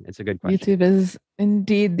question. YouTube is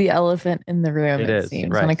indeed the elephant in the room, it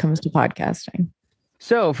seems, right, when it comes to podcasting.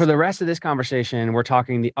 So for the rest of this conversation, we're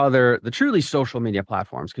talking the truly social media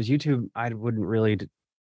platforms, because YouTube, I wouldn't really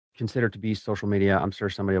consider to be social media. I'm sure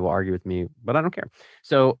somebody will argue with me, but I don't care.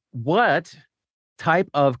 So what type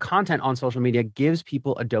of content on social media gives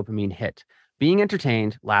people a dopamine hit? Being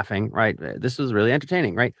entertained, laughing, right? This was really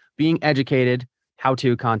entertaining, right? Being educated,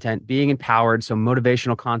 how-to content, being empowered. So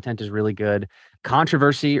motivational content is really good.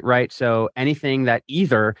 Controversy, right? So anything that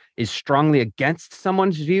either is strongly against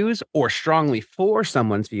someone's views or strongly for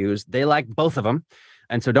someone's views, they like both of them.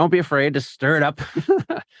 And so don't be afraid to stir it up.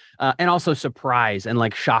 And also surprise and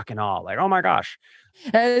like shock and awe, like, oh my gosh.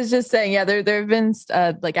 I was just saying, yeah, there have been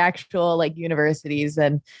actual universities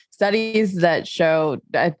and studies that show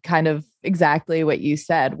kind of exactly what you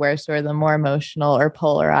said, where sort of the more emotional or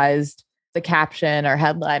polarized the caption or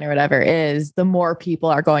headline or whatever is, the more people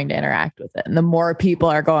are going to interact with it, and the more people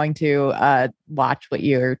are going to watch what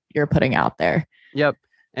you're putting out there. Yep.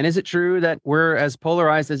 And is it true that we're as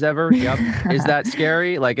polarized as ever? Yep. Is that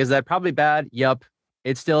scary? Like, is that probably bad? Yep.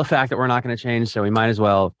 It's still a fact that we're not going to change. So we might as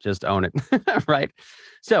well just own it. Right.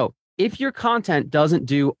 So if your content doesn't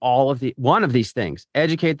do one of these things,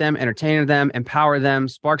 educate them, entertain them, empower them,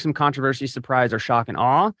 spark some controversy, surprise, or shock and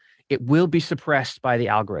awe, it will be suppressed by the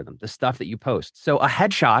algorithm, the stuff that you post. So a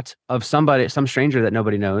headshot of somebody, some stranger that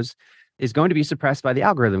nobody knows, is going to be suppressed by the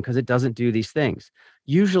algorithm because it doesn't do these things.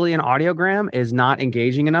 Usually an audiogram is not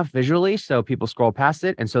engaging enough visually, so people scroll past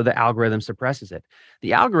it, and so the algorithm suppresses it.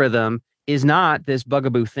 The algorithm is not this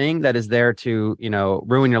bugaboo thing that is there to,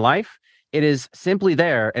 ruin your life. It is simply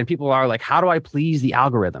there, and people are like, how do I please the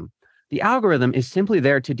algorithm? The algorithm is simply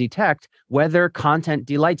there to detect whether content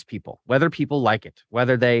delights people, whether people like it,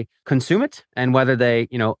 whether they consume it, and whether they,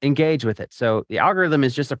 engage with it. So the algorithm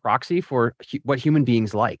is just a proxy for what human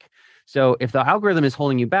beings like. So if the algorithm is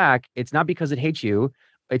holding you back, it's not because it hates you.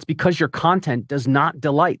 It's because your content does not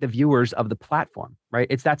delight the viewers of the platform, right?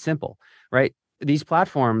 It's that simple, right? These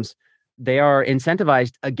platforms, they are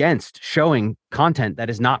incentivized against showing content that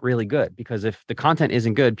is not really good, because if the content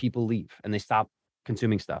isn't good, people leave and they stop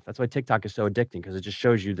consuming stuff. That's why TikTok is so addicting, because it just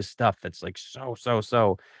shows you the stuff that's like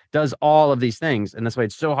so does all of these things. And that's why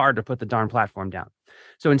it's so hard to put the darn platform down.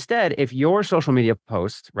 So instead, if your social media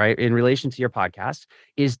post, right, in relation to your podcast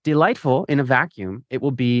is delightful in a vacuum, it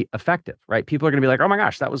will be effective, right? People are going to be like, oh my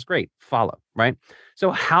gosh, that was great. Follow, right?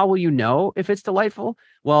 So how will you know if it's delightful?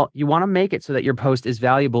 Well, you want to make it so that your post is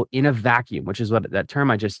valuable in a vacuum, which is what that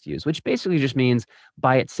term I just used, which basically just means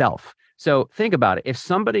by itself. So think about it. If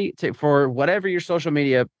somebody, for whatever your social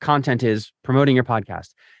media content is promoting your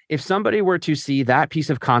podcast, if somebody were to see that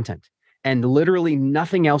piece of content and literally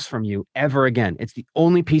nothing else from you ever again, it's the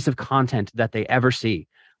only piece of content that they ever see,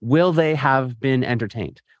 will they have been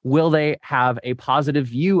entertained? Will they have a positive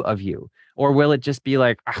view of you? Or will it just be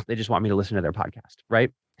like, they just want me to listen to their podcast,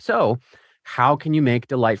 right? So how can you make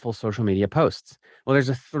delightful social media posts? Well, there's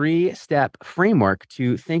a 3-step framework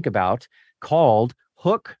to think about called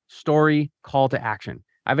hook, story, call to action.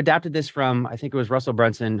 I've adapted this from, I think it was Russell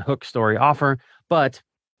Brunson, hook, story, offer, but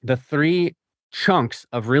the 3 chunks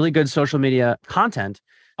of really good social media content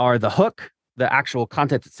are the hook, the actual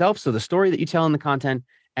content itself, so the story that you tell in the content,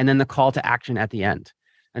 and then the call to action at the end.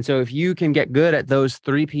 And so if you can get good at those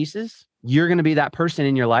 3 pieces, you're going to be that person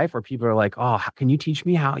in your life where people are like, oh, can you teach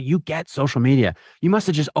me how you get social media? You must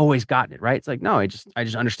have just always gotten it, right? It's like, no, I just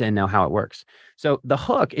understand now how it works. So the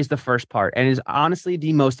hook is the first part and is honestly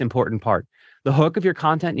the most important part. The hook of your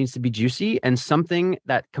content needs to be juicy and something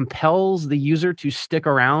that compels the user to stick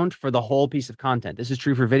around for the whole piece of content. This is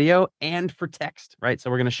true for video and for text, right?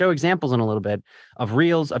 So we're going to show examples in a little bit of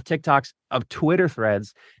Reels, of TikToks, of Twitter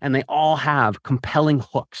threads, and they all have compelling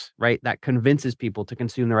hooks, right? That convinces people to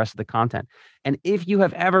consume the rest of the content. And if you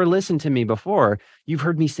have ever listened to me before, you've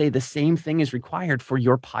heard me say the same thing is required for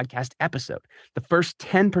your podcast episode. The first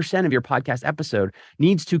 10% of your podcast episode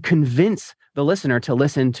needs to convince the listener to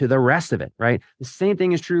listen to the rest of it, right? The same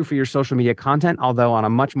thing is true for your social media content, although on a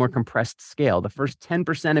much more compressed scale. The first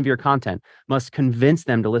 10% of your content must convince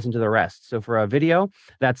them to listen to the rest. So for a video,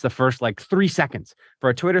 that's the first like 3 seconds. For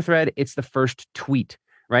a Twitter thread, it's the first tweet,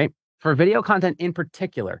 right? For video content in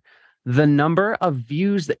particular, the number of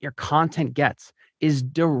views that your content gets is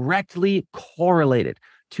directly correlated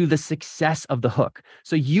to the success of the hook.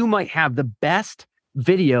 So you might have the best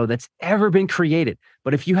video that's ever been created,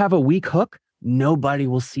 but if you have a weak hook, nobody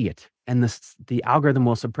will see it and the algorithm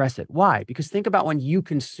will suppress it. Why? Because think about when you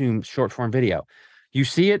consume short form video. You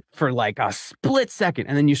see it for like a split second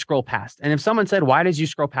and then you scroll past. And if someone said, why did you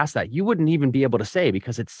scroll past that? You wouldn't even be able to say,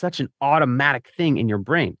 because it's such an automatic thing in your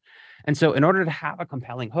brain. And so in order to have a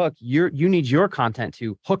compelling hook, you need your content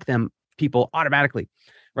to hook people automatically,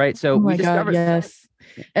 right? So we discovered. Yes.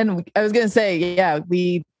 And I was going to say, yeah,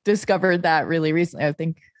 we discovered that really recently. I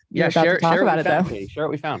think share about it though. Share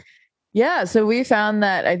what we found. Yeah. So we found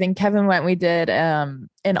that I think Kevin we did an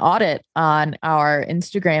audit on our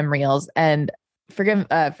Instagram reels, and forgive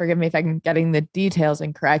me if I'm getting the details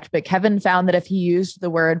incorrect, but Kevin found that if he used the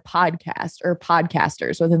word podcast or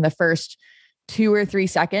podcasters within the first 2 or 3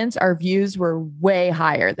 seconds, our views were way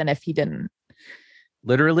higher than if he didn't.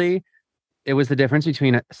 Literally, it was the difference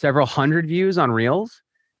between several hundred views on Reels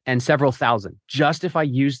and several thousand, just if I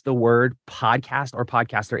used the word podcast or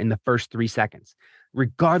podcaster in the first 3 seconds.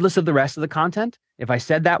 Regardless of the rest of the content, if I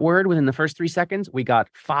said that word within the first 3 seconds, we got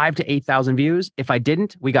 5,000 to 8,000 views. If I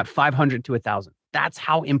didn't, we got 500 to 1,000. That's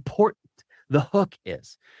how important the hook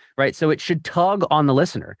is, right? So it should tug on the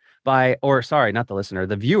listener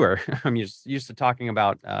the viewer. I'm used to talking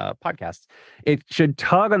about podcasts. It should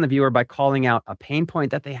tug on the viewer by calling out a pain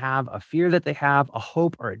point that they have, a fear that they have, a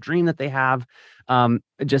hope or a dream that they have,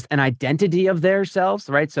 just an identity of themselves,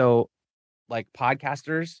 right? So like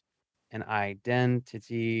podcasters, an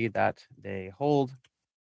identity that they hold,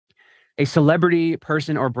 a celebrity,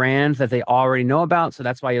 person, or brand that they already know about. So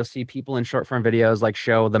that's why you'll see people in short form videos like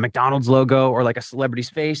show the McDonald's logo or like a celebrity's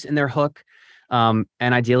face in their hook. And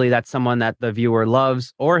ideally that's someone that the viewer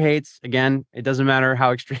loves or hates. Again, it doesn't matter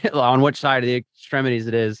how extreme, on which side of the extremities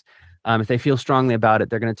it is. If they feel strongly about it,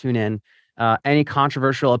 they're going to tune in. Any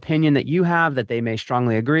controversial opinion that you have that they may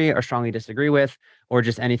strongly agree or strongly disagree with, or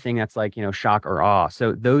just anything that's like, shock or awe.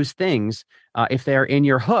 So those things, if they're in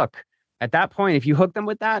your hook, at that point, if you hook them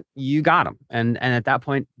with that, you got them. And at that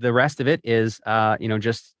point, the rest of it is,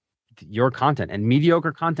 just your content. And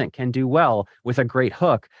mediocre content can do well with a great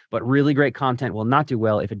hook, but really great content will not do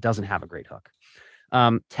well if it doesn't have a great hook.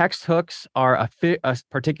 Text hooks are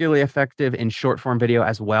particularly effective in short form video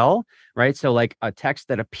as well, right? So like a text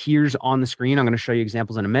that appears on the screen. I'm going to show you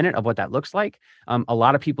examples in a minute of what that looks like. A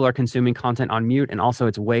lot of people are consuming content on mute, and also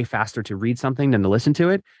it's way faster to read something than to listen to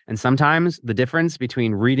it. And sometimes the difference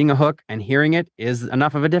between reading a hook and hearing it is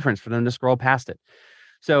enough of a difference for them to scroll past it.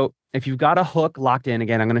 So if you've got a hook locked in,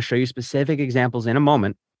 again, I'm going to show you specific examples in a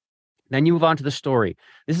moment. Then you move on to the story.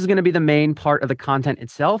 This is going to be the main part of the content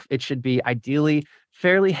itself. It should be ideally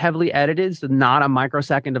fairly heavily edited, so not a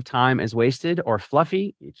microsecond of time is wasted or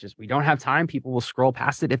fluffy. It's just we don't have time. People will scroll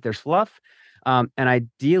past it if there's fluff. And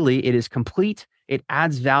ideally, it is complete. It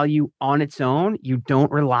adds value on its own. You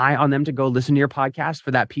don't rely on them to go listen to your podcast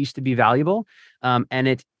for that piece to be valuable. And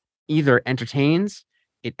it either entertains,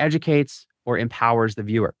 it educates, or empowers the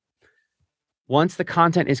viewer. Once the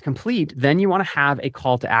content is complete, then you want to have a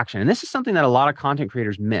call to action. And this is something that a lot of content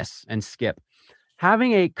creators miss and skip.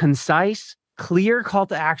 Having a concise, clear call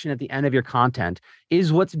to action at the end of your content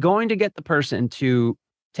is what's going to get the person to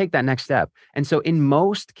take that next step. And so in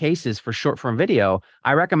most cases for short form video,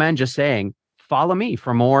 I recommend just saying, follow me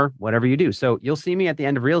for more, whatever you do. So you'll see me at the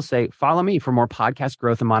end of Reels say, follow me for more podcast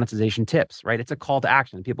growth and monetization tips, right? It's a call to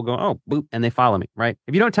action. People go, oh, boop, and they follow me, right?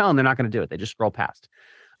 If you don't tell them, they're not going to do it. They just scroll past.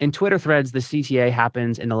 In Twitter threads, the CTA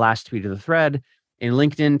happens in the last tweet of the thread. In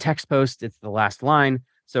LinkedIn text posts, it's the last line.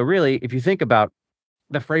 So really, if you think about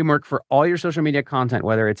the framework for all your social media content,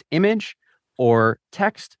 whether it's image or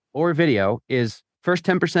text or video, is first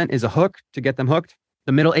 10% is a hook to get them hooked.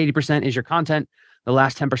 The middle 80% is your content. The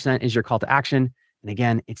last 10% is your call to action. And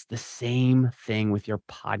again, it's the same thing with your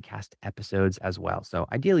podcast episodes as well. So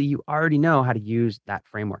ideally, you already know how to use that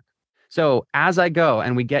framework. So as I go,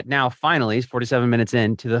 and we get now finally 47 minutes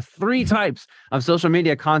into the 3 types of social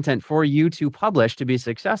media content for you to publish to be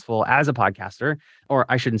successful as a podcaster, or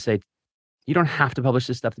I shouldn't say, you don't have to publish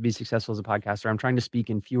this stuff to be successful as a podcaster. I'm trying to speak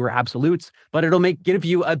in fewer absolutes, but it'll give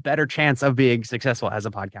you a better chance of being successful as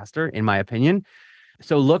a podcaster, in my opinion.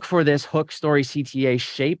 So look for this hook, story, CTA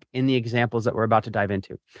shape in the examples that we're about to dive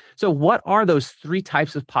into. So what are those 3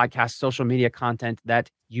 types of podcast social media content that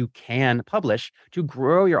you can publish to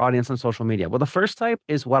grow your audience on social media? Well, the first type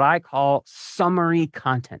is what I call summary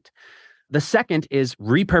content. The second is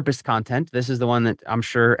repurposed content. This is the one that I'm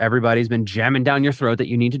sure everybody's been jamming down your throat that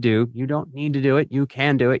you need to do. You don't need to do it. You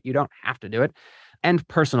can do it. You don't have to do it. And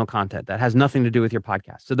personal content that has nothing to do with your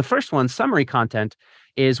podcast. So the first one, summary content,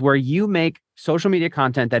 is where you make social media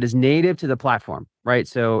content that is native to the platform, right?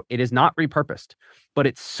 So it is not repurposed, but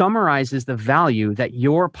it summarizes the value that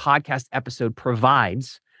your podcast episode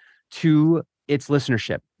provides to its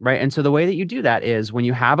listenership, right? And so the way that you do that is when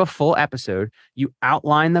you have a full episode, you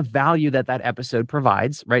outline the value that that episode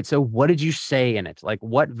provides, right? So what did you say in it? Like,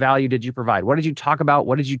 what value did you provide? What did you talk about?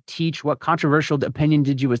 What did you teach? What controversial opinion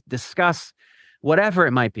did you discuss? Whatever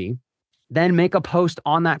it might be, then make a post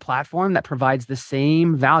on that platform that provides the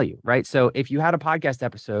same value, right? So if you had a podcast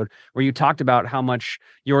episode where you talked about how much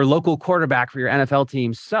your local quarterback for your NFL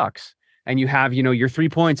team sucks, and you have, your 3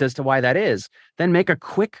 points as to why that is, then make a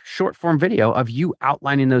quick short form video of you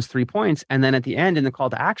outlining those 3 points. And then at the end in the call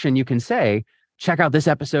to action, you can say, check out this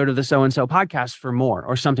episode of the so-and-so podcast for more,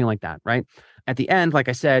 or something like that, right? At the end, like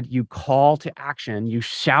I said, you call to action, you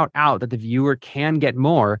shout out that the viewer can get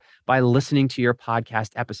more by listening to your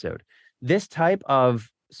podcast episode. This type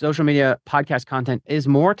of social media podcast content is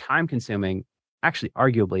more time consuming, actually,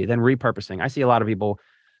 arguably, than repurposing. I see a lot of people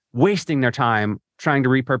wasting their time trying to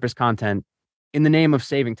repurpose content in the name of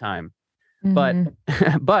saving time.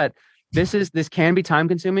 Mm-hmm. But this can be time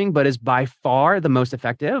consuming, but is by far the most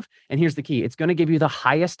effective. And here's the key. It's going to give you the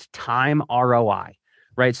highest time ROI,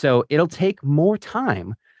 right? So it'll take more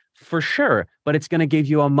time for sure, but it's going to give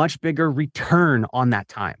you a much bigger return on that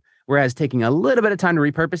time. Whereas taking a little bit of time to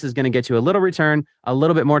repurpose is going to get you a little return, a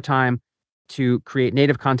little bit more time to create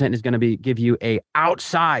native content is going to give you a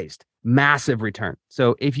outsized, massive return.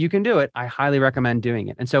 So if you can do it, I highly recommend doing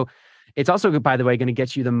it. And so it's also, by the way, going to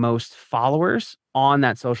get you the most followers on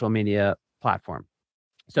that social media platform.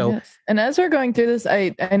 So, yes. And as we're going through this,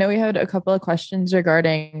 I know we had a couple of questions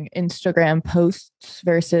regarding Instagram posts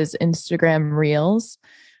versus Instagram Reels.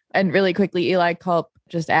 And really quickly, Eli Culp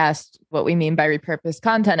just asked what we mean by repurposed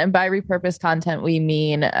content. And by repurposed content, we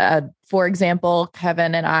mean, for example,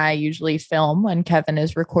 Kevin and I usually film when Kevin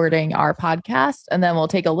is recording our podcast. And then we'll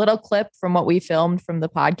take a little clip from what we filmed from the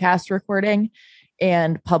podcast recording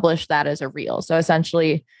and publish that as a reel. So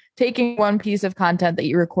essentially taking one piece of content that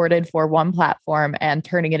you recorded for one platform and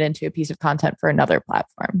turning it into a piece of content for another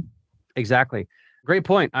platform. Exactly. Great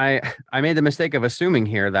point. I made the mistake of assuming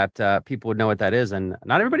here that people would know what that is, and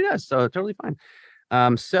not everybody does. So totally fine.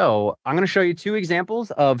 So I'm going to show you two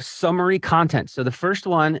examples of summary content. So the first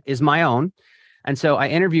one is my own. And so I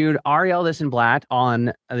interviewed Arielle Lissenblatt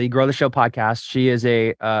on the Grow the Show podcast. She is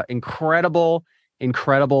a incredible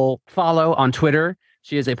follow on Twitter.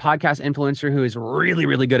 She is a podcast influencer who is really,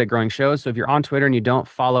 really good at growing shows. So if you're on Twitter and you don't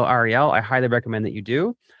follow Arielle, I highly recommend that you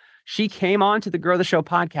do. She came on to the Grow the Show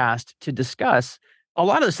podcast to discuss a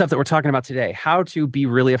lot of the stuff that we're talking about today, how to be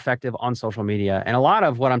really effective on social media. And a lot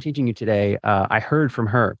of what I'm teaching you today, I heard from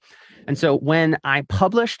her. And so when I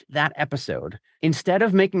published that episode, instead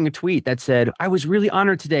of making a tweet that said, I was really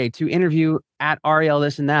honored today to interview at Arielle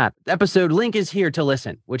this and that, the episode link is here to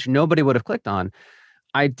listen, which nobody would have clicked on.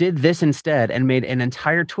 I did this instead and made an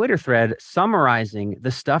entire Twitter thread summarizing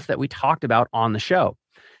the stuff that we talked about on the show.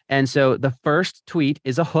 And so the first tweet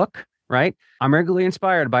is a hook, right? I'm regularly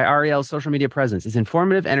inspired by Arielle's social media presence. It's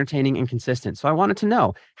informative, entertaining, and consistent. So I wanted to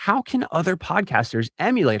know, how can other podcasters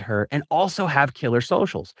emulate her and also have killer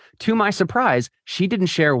socials? To my surprise, she didn't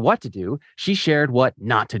share what to do. She shared what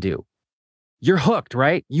not to do. You're hooked,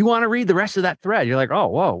 right? You want to read the rest of that thread. You're like, oh,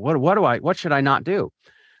 whoa, what should I not do?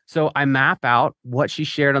 So I map out what she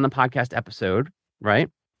shared on the podcast episode, right?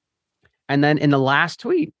 And then in the last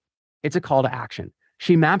tweet, it's a call to action.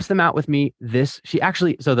 She maps them out with me. The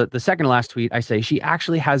second to last tweet, I say, she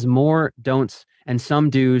actually has more don'ts and some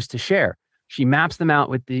do's to share. She maps them out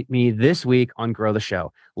with me this week on Grow the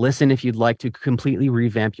Show. Listen if you'd like to completely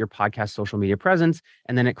revamp your podcast social media presence.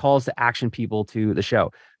 And then it calls to action people to the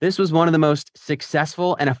show. This was one of the most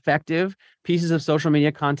successful and effective pieces of social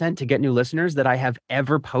media content to get new listeners that I have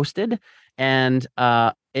ever posted. And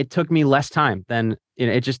it took me less time than,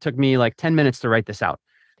 it just took me like 10 minutes to write this out.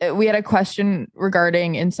 We had a question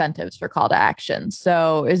regarding incentives for call to action.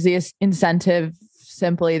 So is the incentive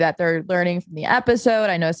simply that they're learning from the episode?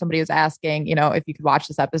 I know somebody was asking, if you could watch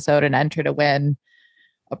this episode and enter to win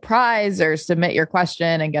a prize or submit your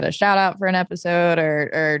question and get a shout out for an episode,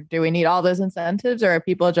 or do we need all those incentives, or are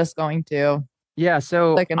people just going to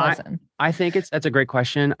click and listen? I think that's a great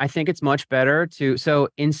question. I think it's much better to,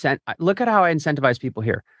 look at how I incentivize people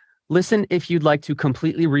here. Listen if you'd like to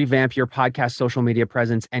completely revamp your podcast social media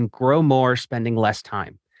presence and grow more, spending less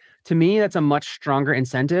time. To me, that's a much stronger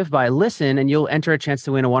incentive. By listen and you'll enter a chance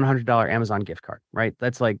to win a $100 Amazon gift card, right?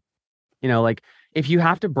 That's like, if you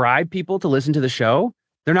have to bribe people to listen to the show,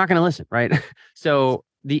 they're not going to listen, right? So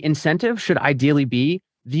the incentive should ideally be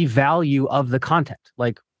the value of the content.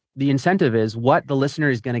 Like the incentive is what the listener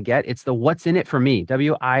is going to get. It's the what's in it for me,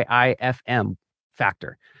 WIIFM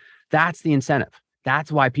factor. That's the incentive.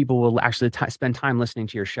 That's why people will actually spend time listening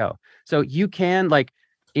to your show. So you can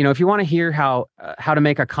if you want to hear how to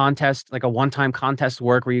make a contest, like a one-time contest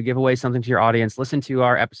work where you give away something to your audience, listen to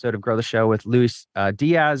our episode of Grow the Show with Luis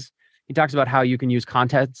Diaz. He talks about how you can use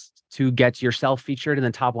contests to get yourself featured in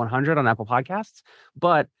the top 100 on Apple Podcasts.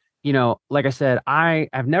 But, like I said, I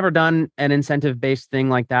have never done an incentive-based thing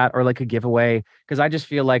like that or like a giveaway, because I just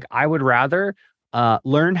feel like I would rather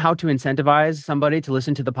learn how to incentivize somebody to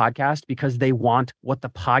listen to the podcast because they want what the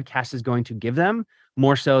podcast is going to give them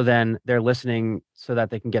more so than they're listening so that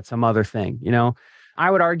they can get some other thing.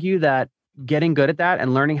 I would argue that getting good at that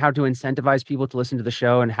and learning how to incentivize people to listen to the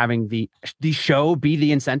show and having the show be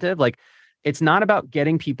the incentive, like it's not about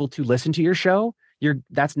getting people to listen to your show.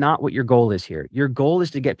 That's not what your goal is here. Your goal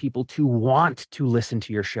is to get people to want to listen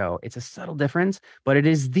to your show. It's a subtle difference, but it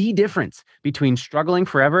is the difference between struggling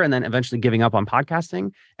forever and then eventually giving up on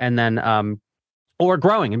podcasting and then, or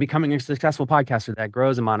growing and becoming a successful podcaster that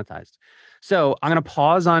grows and monetized. So I'm going to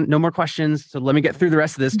pause on no more questions. So let me get through the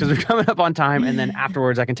rest of this because we're coming up on time. And then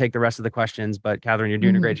afterwards I can take the rest of the questions. But Catherine, you're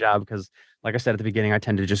doing a great job because like I said at the beginning, I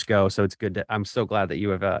tend to just go. So it's good. I'm so glad that you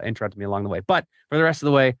have interrupted me along the way. But for the rest of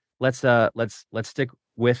the way, let's stick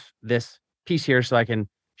with this piece here so I can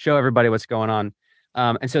show everybody what's going on.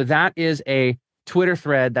 And so that is a Twitter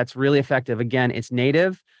thread that's really effective. Again, it's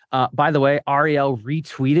native. By the way, Arielle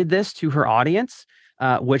retweeted this to her audience,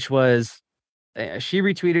 which was, she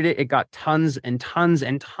retweeted it. It got tons and tons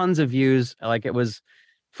and tons of views. Like it was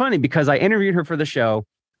funny because I interviewed her for the show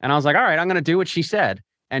and I was like, all right, I'm going to do what she said,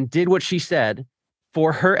 and did what she said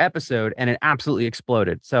for her episode. And it absolutely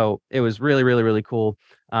exploded. So it was really, really, really cool.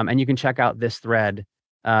 And you can check out this thread.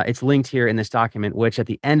 It's linked here in this document, which at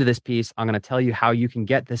the end of this piece, I'm going to tell you how you can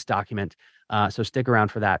get this document. So stick around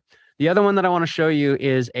for that. The other one that I want to show you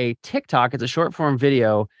is a TikTok. It's a short form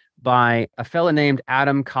video by a fella named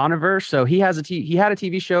Adam Conover. So he had a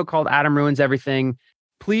TV show called Adam Ruins Everything.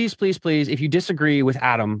 Please, please, please, if you disagree with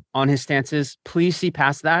Adam on his stances, please see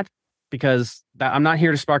past that, because I'm not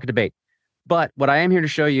here to spark a debate. But what I am here to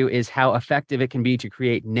show you is how effective it can be to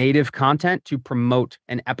create native content to promote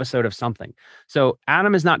an episode of something. So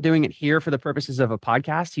Adam is not doing it here for the purposes of a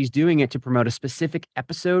podcast. He's doing it to promote a specific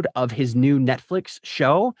episode of his new Netflix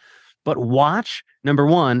show. But watch, number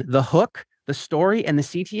one, the hook, the story, and the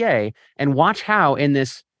CTA, and watch how in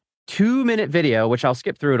this 2-minute video, which I'll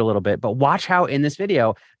skip through it a little bit, but watch how in this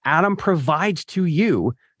video, Adam provides to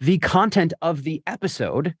you the content of the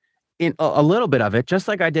episode, in a little bit of it, just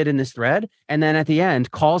like I did in this thread. And then at the end,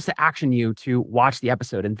 calls to action you to watch the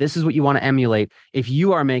episode. And this is what you want to emulate if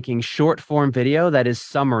you are making short form video that is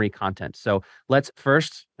summary content. So let's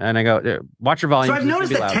first, and I go, watch your volume. So I've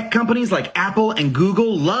noticed that tech companies like Apple and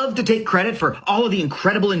Google love to take credit for all of the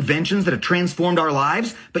incredible inventions that have transformed our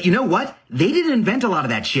lives. But you know what? They didn't invent a lot of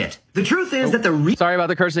that shit. The truth is that Sorry about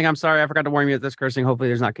the cursing. I'm sorry. I forgot to warn you of this cursing. Hopefully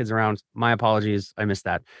there's not kids around. My apologies. I missed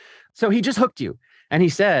that. So he just hooked you. And he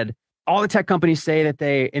said, all the tech companies say that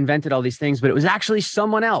they invented all these things, but it was actually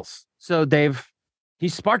someone else. So he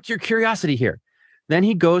sparked your curiosity here. Then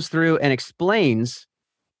he goes through and explains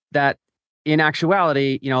that in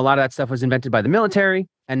actuality, a lot of that stuff was invented by the military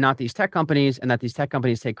and not these tech companies, and that these tech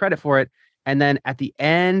companies take credit for it. And then at the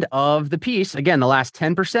end of the piece, again, the last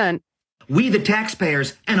 10%, we, the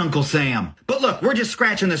taxpayers, and Uncle Sam. But look, we're just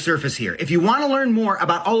scratching the surface here. If you want to learn more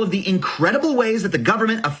about all of the incredible ways that the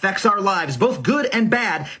government affects our lives, both good and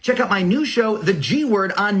bad, check out my new show, The G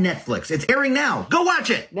Word, on Netflix. It's airing now. Go watch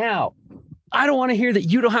it. Now, I don't want to hear that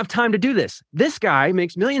you don't have time to do this. This guy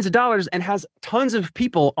makes millions of dollars and has tons of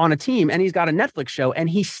people on a team, and he's got a Netflix show, and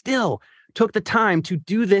he still took the time to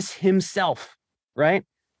do this himself, right?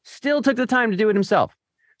 Still took the time to do it himself.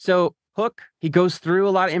 So hook, he goes through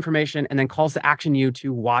a lot of information and then calls to action you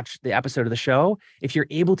to watch the episode of the show. If you're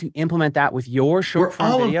able to implement that with your short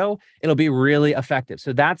form video, it'll be really effective.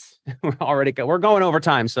 So that's, we're going over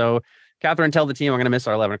time. So Catherine, tell the team I'm going to miss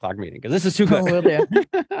our 11 o'clock meeting because this is too quick. Will do.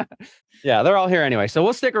 Yeah, they're all here anyway. So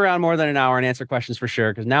we'll stick around more than an hour and answer questions for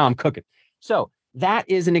sure, because now I'm cooking. So that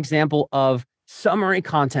is an example of summary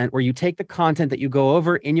content where you take the content that you go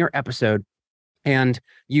over in your episode and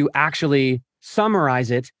you actually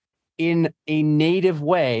summarize it in a native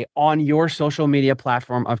way on your social media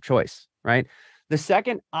platform of choice, right? The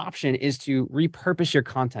second option is to repurpose your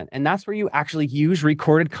content. And that's where you actually use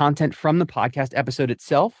recorded content from the podcast episode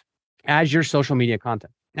itself as your social media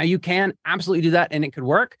content. Now, you can absolutely do that and it could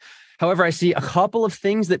work. However, I see a couple of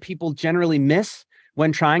things that people generally miss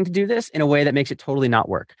when trying to do this in a way that makes it totally not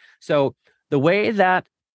work. So the way that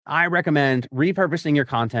I recommend repurposing your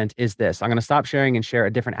content is this. I'm going to stop sharing and share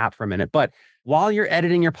a different app for a minute. But while you're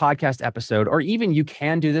editing your podcast episode, or even you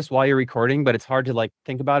can do this while you're recording, but it's hard to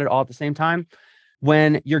think about it all at the same time.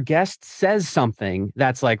 When your guest says something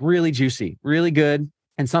that's really juicy, really good,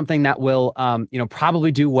 and something that will,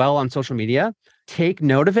 probably do well on social media, take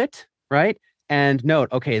note of it, right? And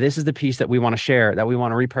note, okay, this is the piece that we want to share, that we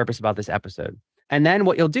want to repurpose about this episode. And then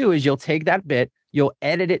what you'll do is you'll take that bit, you'll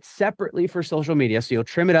edit it separately for social media. So you'll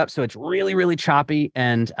trim it up so it's really, really choppy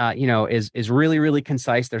and, is really, really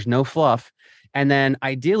concise. There's no fluff. And then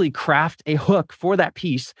ideally craft a hook for that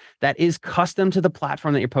piece that is custom to the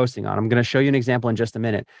platform that you're posting on. I'm going to show you an example in just a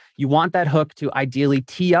minute. You want that hook to ideally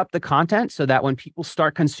tee up the content so that when people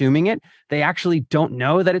start consuming it, they actually don't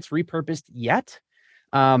know that it's repurposed yet.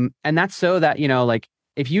 And that's so that,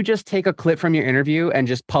 if you just take a clip from your interview and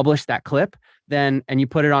just publish that clip, and you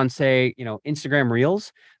put it on, say, Instagram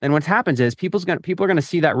Reels, then what happens is people are going to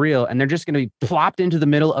see that reel and they're just going to be plopped into the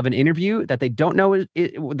middle of an interview that they don't know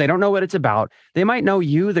they don't know what it's about. They might know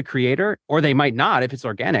you, the creator, or they might not if it's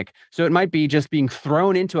organic. So it might be just being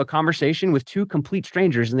thrown into a conversation with two complete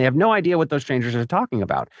strangers and they have no idea what those strangers are talking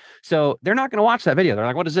about. So they're not going to watch that video. They're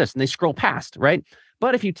like, what is this? And they scroll past, right?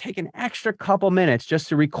 But if you take an extra couple minutes just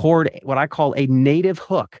to record what I call a native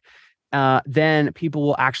hook, then people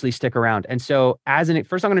will actually stick around. And so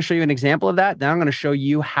first, I'm going to show you an example of that. Then I'm going to show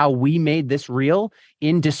you how we made this reel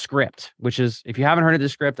in Descript, which is, if you haven't heard of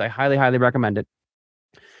Descript, I highly, highly recommend it.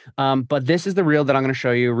 But this is the reel that I'm going to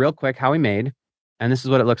show you real quick how we made. And this is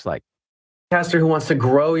what it looks like. Podcaster who wants to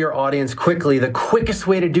grow your audience quickly, the quickest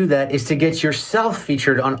way to do that is to get yourself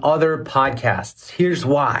featured on other podcasts. Here's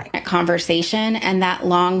why. That conversation and that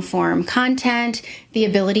long form content, the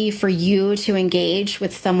ability for you to engage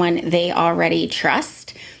with someone they already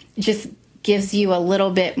trust, just gives you a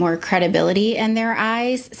little bit more credibility in their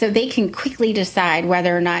eyes so they can quickly decide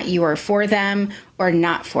whether or not you are for them or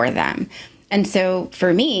not for them. And so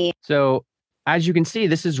for me, as you can see,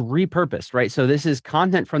 this is repurposed, right? So this is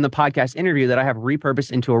content from the podcast interview that I have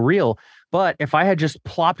repurposed into a reel. But if I had just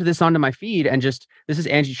plopped this onto my feed and this is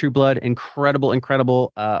Angie Trueblood,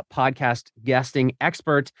 incredible podcast guesting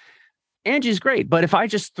expert. Angie's great. But if I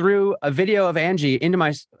just threw a video of Angie into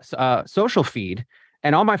my social feed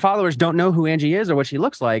and all my followers don't know who Angie is or what she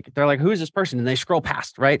looks like, they're like, who is this person? And they scroll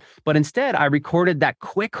past, right? But instead, I recorded that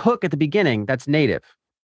quick hook at the beginning that's native.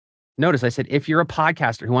 Notice I said, if you're a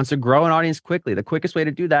podcaster who wants to grow an audience quickly, the quickest way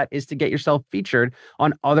to do that is to get yourself featured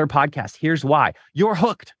on other podcasts. Here's why. You're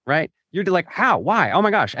hooked, right? You're like, how? Why? Oh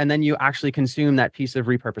my gosh. And then you actually consume that piece of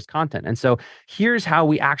repurposed content. And so here's how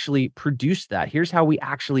we actually produced that. Here's how we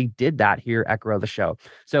actually did that here at Grow the Show.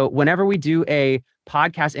 So whenever we do a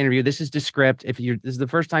podcast interview, this is Descript. This is the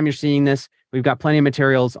first time you're seeing this, we've got plenty of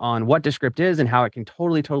materials on what Descript is and how it can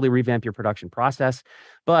totally revamp your production process.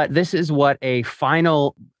 But this is what a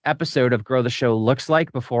final episode of Grow the Show looks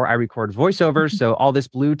like before I record voiceovers. So all this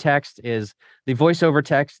blue text is the voiceover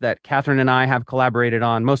text that Catherine and I have collaborated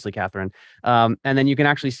on, mostly Catherine. And then you can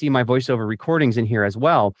actually see my voiceover recordings in here as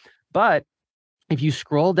well. But if you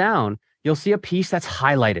scroll down, you'll see a piece that's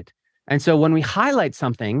highlighted. And so when we highlight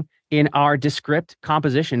something in our Descript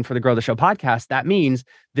composition for the Grow the Show podcast, that means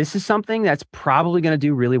this is something that's probably going to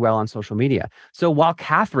do really well on social media. So while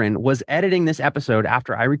Catherine was editing this episode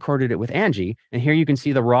after I recorded it with Angie, and here you can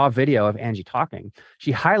see the raw video of Angie talking,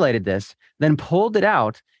 she highlighted this, then pulled it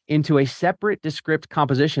out into a separate Descript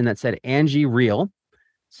composition that said Angie Reel.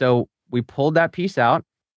 So we pulled that piece out.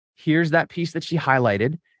 Here's that piece that she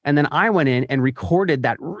highlighted. And then I went in and recorded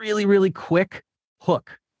that really quick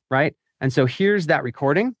hook, right? And so here's that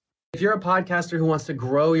recording. If you're a podcaster who wants to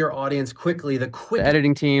grow your audience quickly, the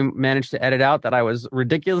editing team managed to edit out that I was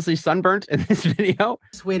ridiculously sunburnt in this video. The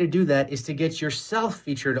best way to do that is to get yourself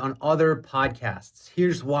featured on other podcasts.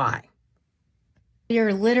 Here's why.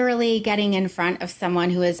 You're literally getting in front of someone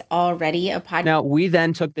who is already a podcast. Now, we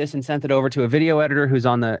then took this and sent it over to a video editor who's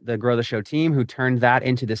on the Grow the Show team, who turned that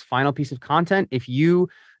into this final piece of content. If you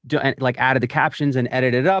added the captions and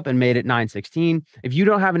edited it up and made it 9:16. If you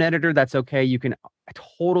don't have an editor, that's okay. You can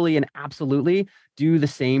totally and absolutely do the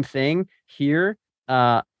same thing here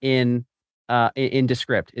in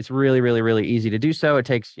Descript. It's really easy to do so. It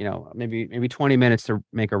takes, maybe 20 minutes to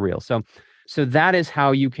make a reel. So that is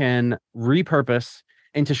how you can repurpose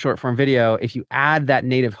into short form video. If you add that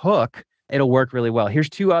native hook, it'll work really well. Here's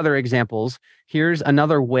two other examples. Here's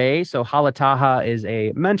another way. So Hala Taha is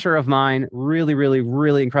a mentor of mine,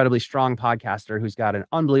 really incredibly strong podcaster who's got an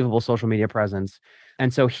unbelievable social media presence.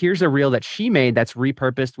 And so here's a reel that she made that's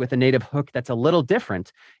repurposed with a native hook that's a little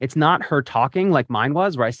different. It's not her talking like mine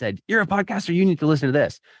was, where I said, you're a podcaster, you need to listen to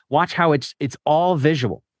this. Watch how it's all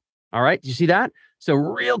visual. All right, do you see that? So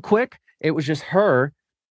real quick, it was just her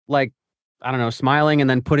smiling and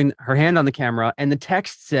then putting her hand on the camera, and the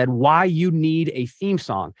text said why you need a theme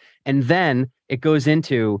song. And then it goes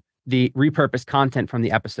into the repurposed content from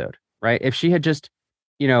the episode, right? If she had just,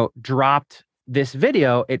 dropped this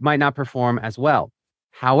video, it might not perform as well.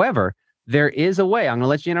 However, there is a way, I'm going to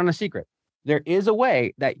let you in on a secret. There is a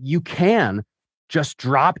way that you can just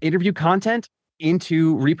drop interview content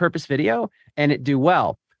into repurposed video and it do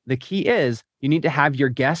well. The key is you need to have your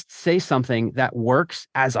guests say something that works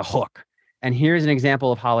as a hook. And here's an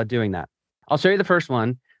example of Hala doing that. I'll show you the first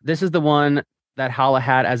one. This is the one that Hala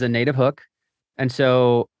had as a native hook. And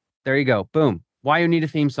so there you go. Boom. Why you need a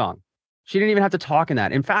theme song. She didn't even have to talk in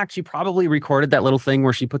that. In fact, she probably recorded that little thing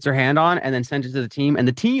where she puts her hand on and then sent it to the team, and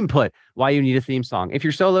the team put why you need a theme song. If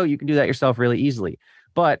you're solo, you can do that yourself really easily.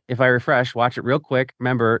 But if I refresh, watch it real quick.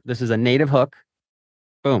 Remember, this is a native hook.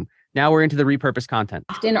 Boom. Now we're into the repurposed content.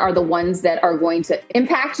 Often are the ones that are going to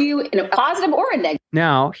impact you in a positive or a negative.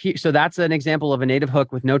 Now, so that's an example of a native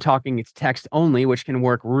hook with no talking. It's text only, which can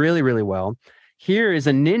work really well. Here is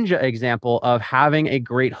a ninja example of having a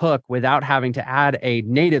great hook without having to add a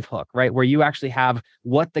native hook, right? Where you actually have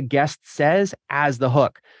what the guest says as the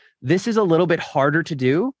hook. This is a little bit harder to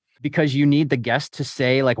do because you need the guest to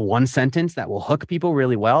say like one sentence that will hook people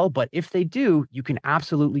really well. But if they do, you can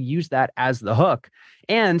absolutely use that as the hook.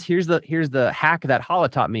 And here's the hack that Hala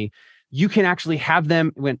taught me. You can actually have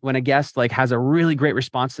them, when a guest has a really great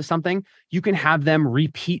response to something, you can have them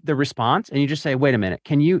repeat the response and you just say, wait a minute,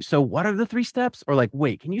 so what are the 3 steps? Or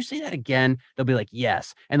wait, can you say that again? They'll be like,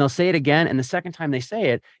 yes. And they'll say it again. And the second time they say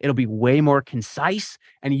it, it'll be way more concise.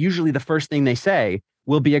 And usually the first thing they say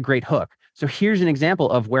will be a great hook. So here's an example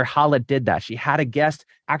of where Hala did that. She had a guest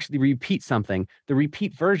actually repeat something. The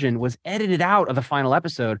repeat version was edited out of the final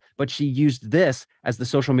episode, but she used this as the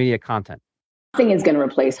social media content. Nothing is going to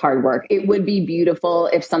replace hard work. It would be beautiful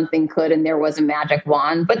if something could and there was a magic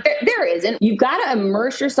wand, but there isn't. You've got to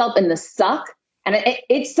immerse yourself in the suck, and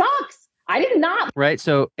it sucks. I did not. Right.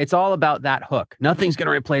 So it's all about that hook. Nothing's going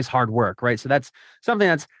to replace hard work. Right. So that's something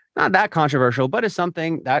that's not that controversial, but is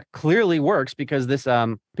something that clearly works because this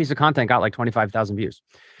piece of content got 25,000 views.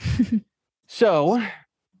 So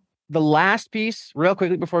the last piece, real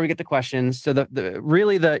quickly before we get to questions. So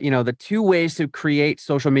the two ways to create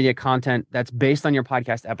social media content that's based on your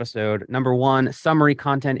podcast episode. Number one, summary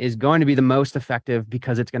content is going to be the most effective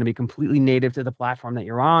because it's going to be completely native to the platform that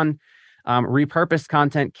you're on. Repurposed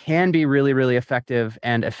content can be really, really effective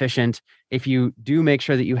and efficient if you do make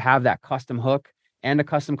sure that you have that custom hook and a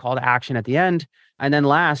custom call to action at the end. And then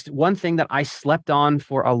last, one thing that I slept on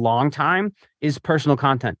for a long time is personal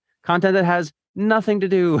content that has nothing to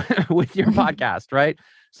do with your podcast, right?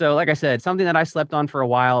 So like I said, something that I slept on for a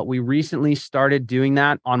while. We recently started doing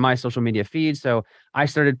that on my social media feed. So I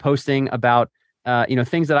started posting about,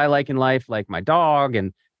 things that I like in life, like my dog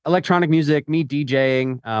and electronic music, me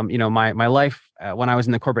DJing, my life when I was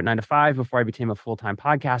in the corporate 9-to-5 before I became a full-time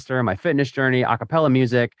podcaster, my fitness journey, a cappella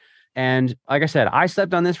music. And like I said, I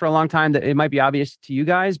slept on this for a long time. That it might be obvious to you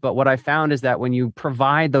guys, but what I found is that when you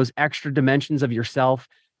provide those extra dimensions of yourself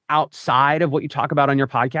outside of what you talk about on your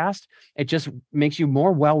podcast, it just makes you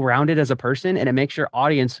more well-rounded as a person, and it makes your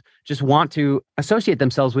audience just want to associate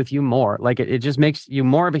themselves with you more. Like it just makes you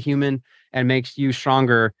more of a human and makes you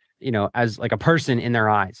stronger, as like a person in their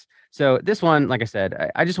eyes. So this one, like I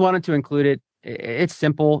said, I just wanted to include it. It's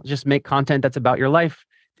simple. Just make content that's about your life.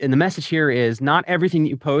 And the message here is not everything that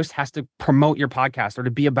you post has to promote your podcast or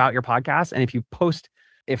to be about your podcast. And if you post,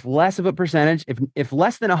 if less of a percentage, if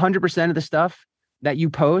less than 100% of the stuff that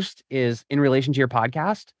you post is in relation to your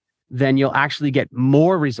podcast, then you'll actually get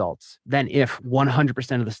more results than if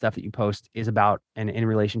 100% of the stuff that you post is about and in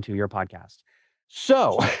relation to your podcast.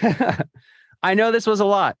 So I know this was a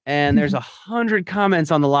lot, and there's 100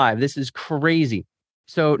 comments on the live. This is crazy.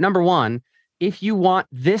 So number one, if you want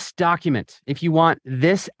this document, if you want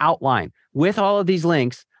this outline with all of these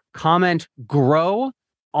links, comment grow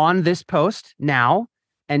on this post now,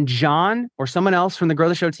 and John or someone else from the Grow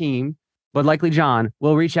the Show team, but likely John,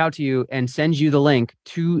 will reach out to you and send you the link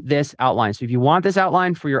to this outline. So if you want this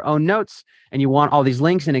outline for your own notes and you want all these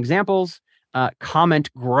links and examples,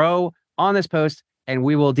 comment grow on this post and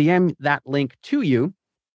we will DM that link to you.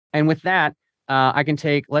 And with that,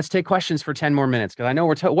 let's take questions for 10 more minutes because I know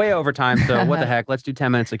we're way over time. So what the heck, let's do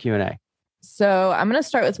 10 minutes of Q&A. So I'm going to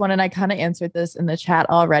start with one, and I kind of answered this in the chat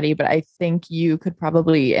already, but I think you could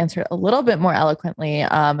probably answer it a little bit more eloquently.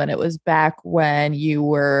 And it was back when you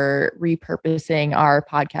were repurposing our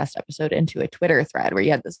podcast episode into a Twitter thread where you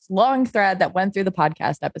had this long thread that went through the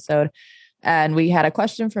podcast episode. And we had a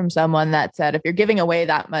question from someone that said, if you're giving away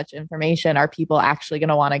that much information, are people actually going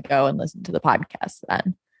to want to go and listen to the podcast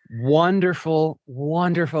then? Wonderful,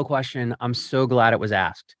 wonderful question. I'm so glad it was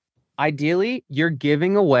asked. Ideally, you're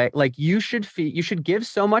giving away, like you should give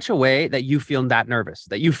so much away that you feel nervous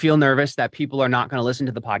that people are not going to listen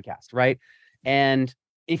to the podcast, right? And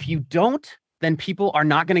if you don't, then people are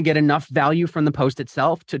not going to get enough value from the post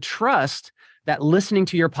itself to trust that listening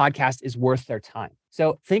to your podcast is worth their time.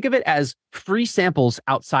 So think of it as free samples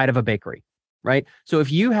outside of a bakery, right? So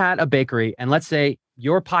if you had a bakery and let's say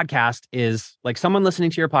your podcast is like someone listening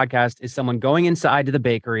to your podcast is someone going inside to the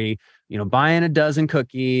bakery, buying a dozen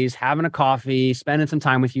cookies, having a coffee, spending some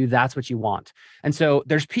time with you. That's what you want. And so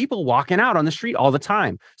there's people walking out on the street all the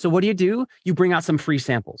time. So what do? You bring out some free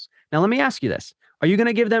samples. Now, let me ask you this. Are you going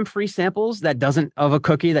to give them free samples of a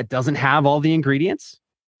cookie that doesn't have all the ingredients?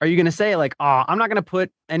 Are you going to say like, I'm not going to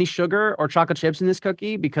put any sugar or chocolate chips in this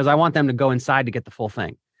cookie because I want them to go inside to get the full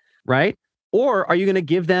thing, right? Or are you going to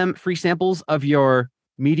give them free samples of your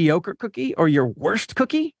mediocre cookie or your worst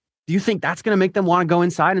cookie? Do you think that's going to make them want to go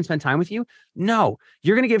inside and spend time with you? No,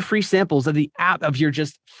 you're going to give free samples of the app of your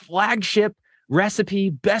just flagship recipe,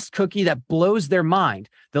 best cookie that blows their mind.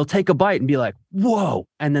 They'll take a bite and be like, whoa.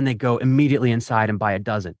 And then they go immediately inside and buy a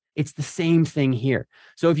dozen. It's the same thing here.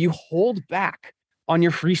 So if you hold back on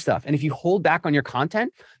your free stuff and if you hold back on your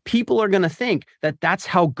content, people are going to think that that's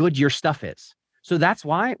how good your stuff is. So that's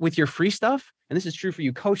why with your free stuff, and this is true for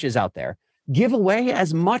you coaches out there, give away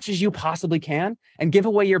as much as you possibly can and give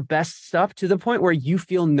away your best stuff to the point where you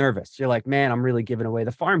feel nervous. You're like, man, I'm really giving away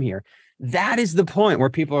the farm here. That is the point where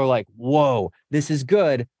people are like, whoa, this is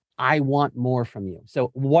good. I want more from you.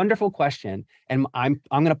 So wonderful question. And I'm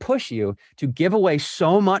going to push you to give away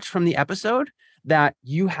so much from the episode that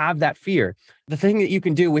you have that fear. The thing that you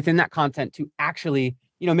can do within that content to actually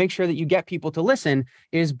make sure that you get people to listen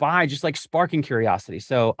is by just like sparking curiosity.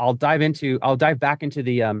 So I'll dive back into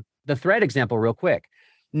the thread example real quick.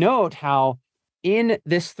 Note how in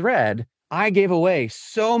this thread, I gave away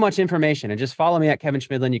so much information, and just follow me at Kevin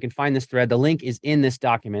Schmidlin. You can find this thread. The link is in this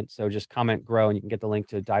document. So just comment grow and you can get the link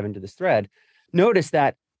to dive into this thread. Notice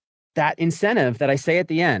that that incentive that I say at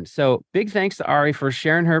the end. So big thanks to Ari for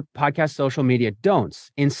sharing her podcast social media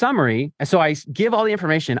don'ts. In summary, so I give all the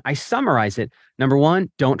information, I summarize it. Number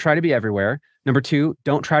 1, don't try to be everywhere. Number 2,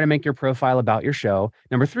 don't try to make your profile about your show.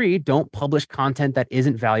 Number 3, don't publish content that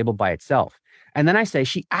isn't valuable by itself. And then I say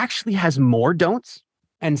she actually has more don'ts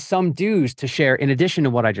and some do's to share in addition to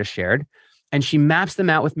what I just shared. And she maps them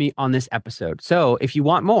out with me on this episode. So if you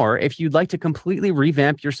want more, if you'd like to completely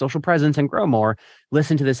revamp your social presence and grow more,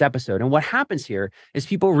 listen to this episode. And what happens here is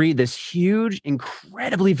people read this huge,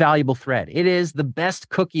 incredibly valuable thread. It is the best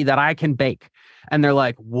cookie that I can bake. And they're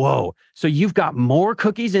like, whoa, so you've got more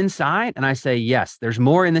cookies inside? And I say, yes, there's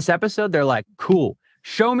more in this episode. They're like, cool.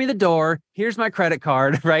 Show me the door. Here's my credit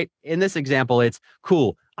card, right? In this example, it's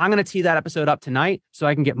cool. I'm going to tee that episode up tonight so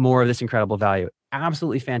I can get more of this incredible value.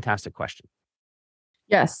 Absolutely fantastic question.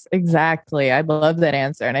 Yes, exactly. I love that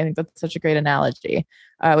answer. And I think that's such a great analogy.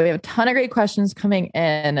 We have a ton of great questions coming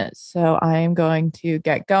in. So I'm going to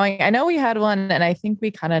get going. I know we had one, and I think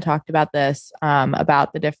we kind of talked about this,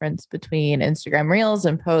 about the difference between Instagram Reels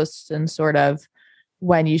and posts and sort of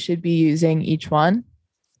when you should be using each one.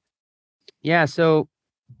 Yeah. So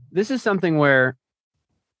this is something where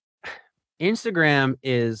Instagram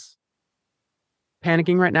is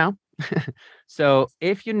panicking right now. So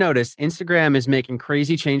if you notice, Instagram is making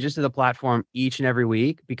crazy changes to the platform each and every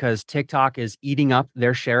week because TikTok is eating up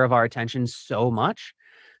their share of our attention so much.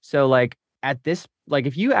 So like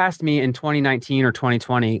if you asked me in 2019 or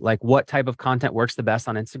 2020, like what type of content works the best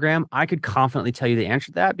on Instagram, I could confidently tell you the answer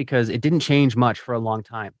to that because it didn't change much for a long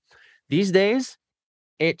time. These days,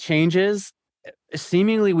 it changes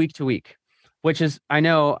seemingly week to week, which is, I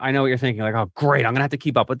know what you're thinking, like, oh, great, I'm going to have to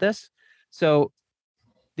keep up with this. So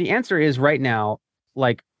the answer is right now,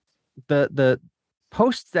 like the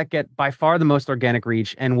posts that get by far the most organic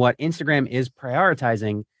reach and what Instagram is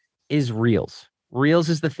prioritizing is Reels. Reels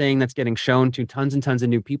is the thing that's getting shown to tons and tons of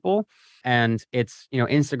new people. And it's,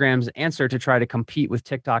 Instagram's answer to try to compete with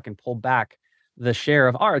TikTok and pull back the share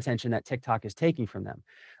of our attention that TikTok is taking from them.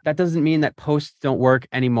 That doesn't mean that posts don't work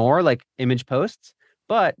anymore, like image posts.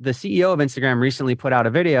 But the CEO of Instagram recently put out a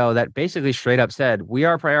video that basically straight up said, we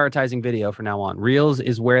are prioritizing video from now on. Reels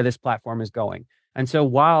is where this platform is going. And so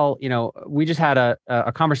while, we just had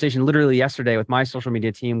a conversation literally yesterday with my social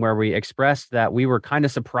media team where we expressed that we were kind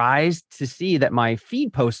of surprised to see that my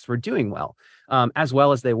feed posts were doing well as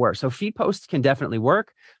they were. So feed posts can definitely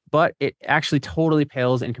work, but it actually totally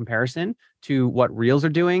pales in comparison to what Reels are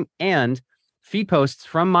doing. And feed posts,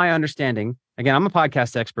 from my understanding, again, I'm a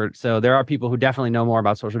podcast expert, so there are people who definitely know more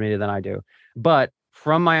about social media than I do. But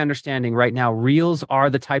from my understanding right now, Reels are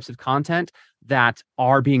the types of content that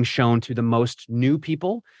are being shown to the most new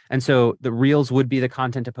people. And so the Reels would be the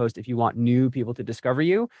content to post if you want new people to discover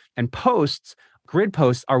you. And posts, grid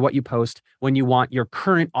posts, are what you post when you want your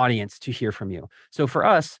current audience to hear from you. So for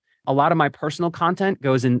us, a lot of my personal content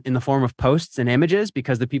goes in the form of posts and images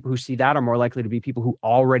because the people who see that are more likely to be people who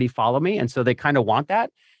already follow me. And so they kind of want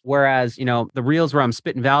that. Whereas, the Reels where I'm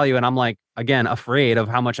spitting value and I'm like, again, afraid of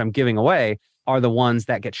how much I'm giving away are the ones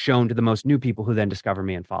that get shown to the most new people who then discover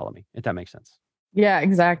me and follow me, if that makes sense. Yeah,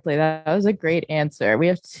 exactly. That was a great answer. We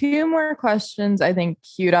have 2 more questions, I think,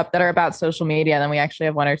 queued up that are about social media. And then we actually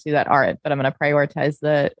have 1 or 2 that aren't, but I'm going to prioritize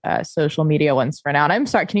the social media ones for now. And I'm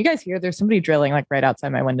sorry, can you guys hear? There's somebody drilling like right outside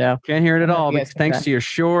my window. Can't hear it at all, but thanks to your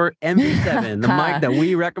Shure MV7, the mic that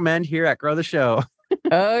we recommend here at Grow the Show.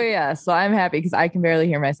 Oh, yeah. So I'm happy because I can barely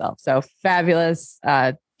hear myself. So fabulous.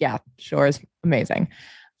 Yeah, Shure is amazing.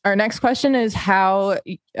 Our next question is how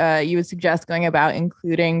you would suggest going about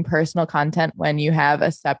including personal content when you have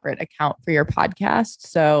a separate account for your podcast.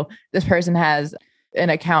 So this person has an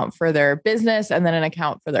account for their business and then an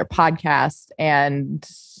account for their podcast. And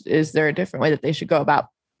is there a different way that they should go about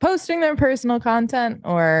posting their personal content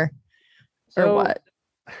or what?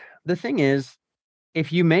 The thing is,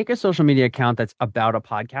 if you make a social media account that's about a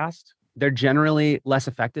podcast, they're generally less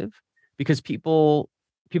effective because people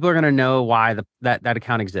are going to know why that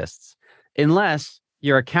account exists. Unless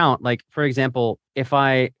your account, like for example, if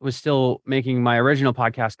I was still making my original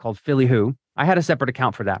podcast called Philly Who, I had a separate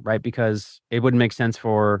account for that, right? Because it wouldn't make sense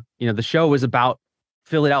for, the show was about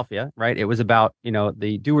Philadelphia, right? It was about,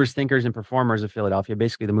 the doers, thinkers, and performers of Philadelphia,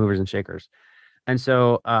 basically the movers and shakers. And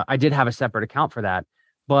so I did have a separate account for that.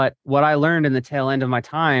 But what I learned in the tail end of my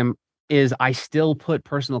time is I still put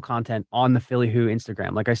personal content on the Philly Who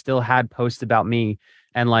Instagram. Like I still had posts about me.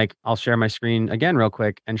 And like, I'll share my screen again real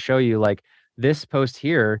quick and show you like this post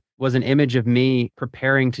here was an image of me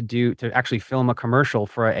preparing to actually film a commercial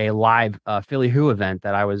for a live Philly Who event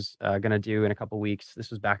that I was going to do in a couple of weeks. This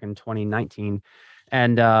was back in 2019.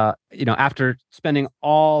 And, after spending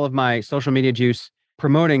all of my social media juice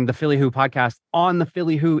promoting the Philly Who podcast on the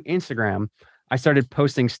Philly Who Instagram, I started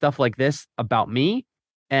posting stuff like this about me,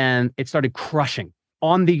 and it started crushing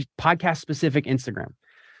on the podcast specific Instagram.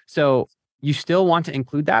 So you still want to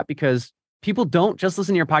include that, because people don't just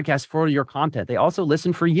listen to your podcast for your content. They also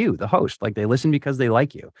listen for you, the host. Like, they listen because they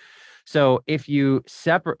like you. So if you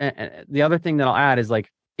separate, the other thing that I'll add is, like,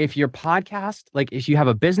 if your podcast, like if you have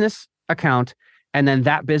a business account and then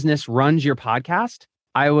that business runs your podcast,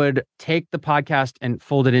 I would take the podcast and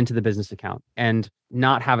fold it into the business account and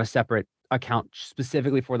not have a separate account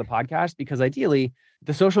specifically for the podcast, because ideally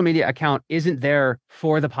the social media account isn't there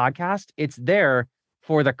for the podcast. It's there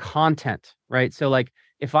for the content, right? So like,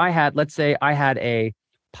 if I had, let's say I had a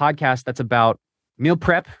podcast that's about meal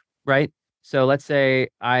prep, right? So let's say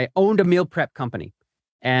I owned a meal prep company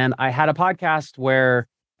and I had a podcast where,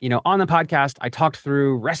 on the podcast, I talked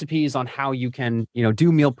through recipes on how you can,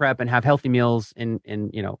 do meal prep and have healthy meals and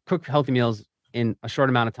cook healthy meals in a short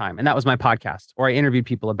amount of time. And that was my podcast, or I interviewed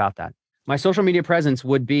people about that. My social media presence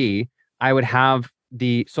would be, I would have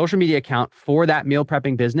the social media account for that meal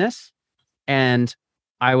prepping business, and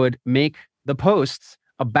I would make the posts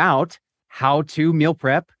about how to meal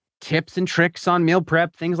prep, tips and tricks on meal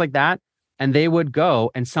prep, things like that. And they would go,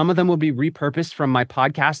 and some of them would be repurposed from my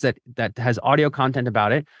podcast that has audio content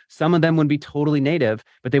about it. Some of them would be totally native,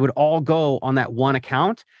 but they would all go on that one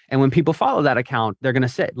account. And when people follow that account, they're going to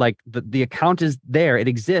say, like, the account is there. It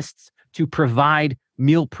exists to provide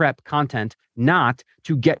meal prep content, not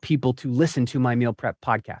to get people to listen to my meal prep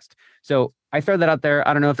podcast. So I throw that out there.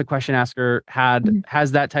 I don't know if the question asker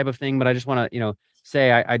has that type of thing, but I just want to,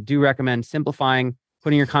 say I do recommend simplifying,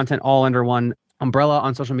 putting your content all under one umbrella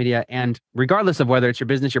on social media, and regardless of whether it's your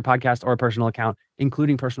business, your podcast, or a personal account,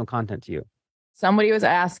 including personal content to you. Somebody was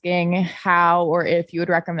asking how or if you would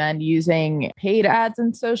recommend using paid ads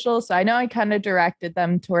in social. So I know I kind of directed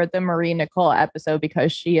them toward the Marie Nicole episode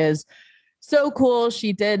because she is so cool.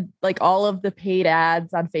 She did like all of the paid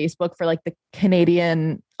ads on Facebook for like the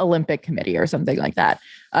Canadian Olympic Committee or something like that.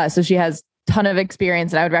 So she has a ton of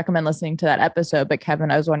experience, and I would recommend listening to that episode. But Kevin,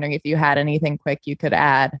 I was wondering if you had anything quick you could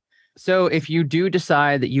add. So if you do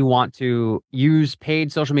decide that you want to use paid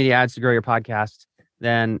social media ads to grow your podcast,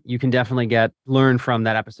 then you can definitely learn from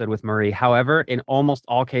that episode with Marie. However, in almost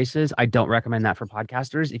all cases, I don't recommend that for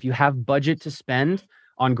podcasters. If you have budget to spend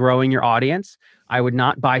on growing your audience, I would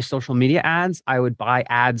not buy social media ads. I would buy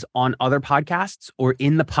ads on other podcasts or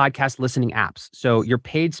in the podcast listening apps. So your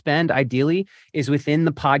paid spend ideally is within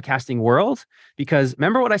the podcasting world, because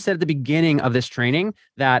remember what I said at the beginning of this training,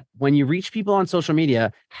 that when you reach people on social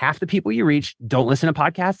media, half the people you reach don't listen to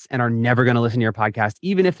podcasts and are never going to listen to your podcast,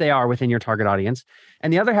 even if they are within your target audience.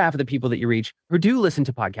 And the other half of the people that you reach who do listen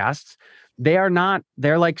to podcasts, they're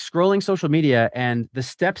like scrolling social media, and the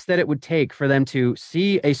steps that it would take for them to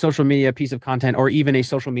see a social media piece of content or even a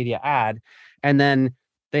social media ad, and then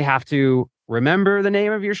they have to remember the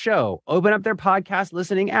name of your show, open up their podcast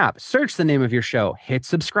listening app, search the name of your show, hit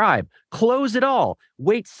subscribe, close it all,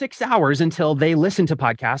 wait 6 hours until they listen to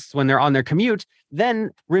podcasts when they're on their commute, then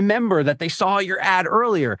remember that they saw your ad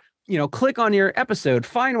earlier, click on your episode,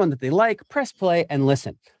 find one that they like, press play and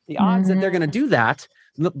listen. The odds that they're going to do that,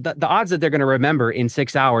 the odds that they're going to remember in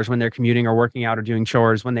 6 hours when they're commuting or working out or doing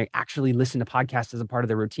chores, when they actually listen to podcasts as a part of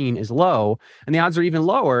their routine, is low. And the odds are even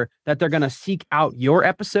lower that they're going to seek out your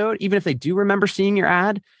episode. Even if they do remember seeing your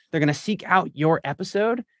ad, they're going to seek out your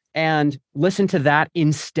episode and listen to that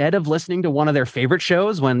instead of listening to one of their favorite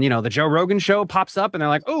shows when, the Joe Rogan show pops up and they're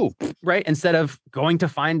like, oh, right. Instead of going to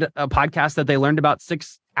find a podcast that they learned about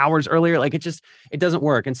 6 hours earlier. Like it doesn't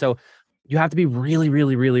work. And so you have to be really,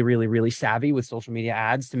 really, really, really, really savvy with social media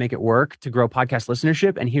ads to make it work, to grow podcast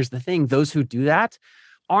listenership. And here's the thing, those who do that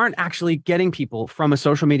aren't actually getting people from a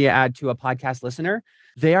social media ad to a podcast listener.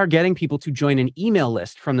 They are getting people to join an email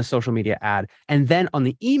list from the social media ad. And then on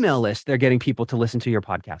the email list, they're getting people to listen to your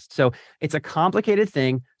podcast. So it's a complicated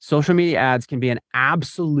thing. Social media ads can be an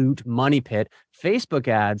absolute money pit. Facebook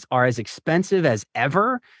ads are as expensive as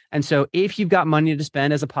ever. And so if you've got money to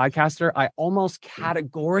spend as a podcaster, I almost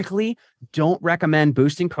categorically don't recommend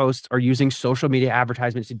boosting posts or using social media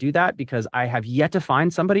advertisements to do that, because I have yet to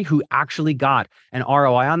find somebody who actually got an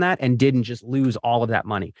ROI on that and didn't just lose all of that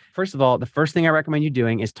money. First of all, the first thing I recommend you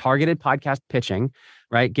doing is targeted podcast pitching,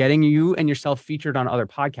 right? Getting you and yourself featured on other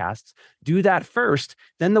podcasts. Do that first.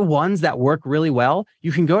 Then the ones that work really well,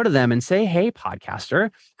 you can go to them and say, hey, podcaster,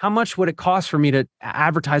 how much would it cost for me to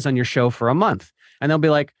advertise on your show for a month? And they'll be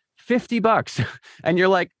like, $50. And you're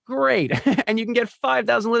like, great. And you can get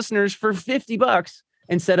 5,000 listeners for $50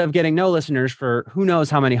 instead of getting no listeners for who knows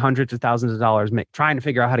how many hundreds of thousands of dollars, trying to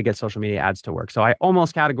figure out how to get social media ads to work. So I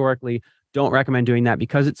almost categorically don't recommend doing that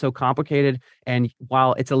because it's so complicated. And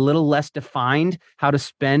while it's a little less defined how to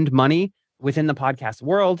spend money within the podcast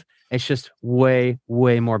world, it's just way,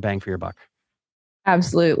 way more bang for your buck.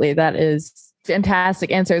 Absolutely. That is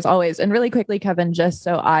fantastic answers always. And really quickly, Kevin, just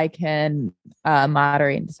so I can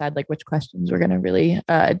moderate and decide like which questions we're going to really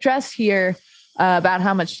address here, about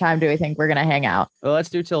how much time do we think we're going to hang out? Well, let's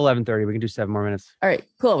do till 11:30. We can do 7 more minutes. All right,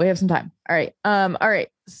 cool. We have some time. All right. All right.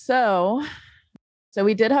 So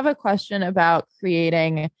we did have a question about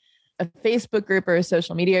creating a Facebook group or a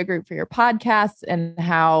social media group for your podcast and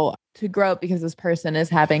how to grow it because this person is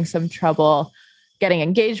having some trouble getting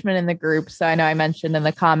engagement in the group. So I know I mentioned in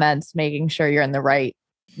the comments, making sure you're in the right,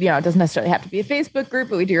 it doesn't necessarily have to be a Facebook group,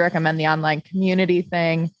 but we do recommend the online community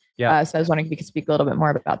thing. Yeah. So I was wondering if you could speak a little bit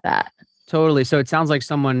more about that. Totally. So it sounds like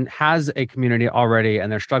someone has a community already and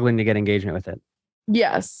they're struggling to get engagement with it.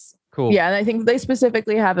 Yes. Cool. Yeah. And I think they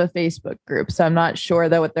specifically have a Facebook group. So I'm not sure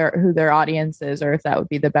though who their audience is or if that would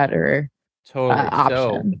be the better option.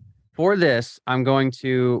 So for this, I'm going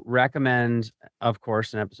to recommend, of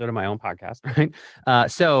course, an episode of my own podcast, right?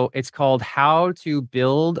 So it's called How to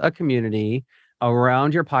Build a Community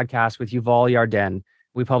Around Your Podcast with Yuval Yarden.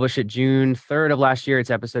 We published it June 3rd of last year. It's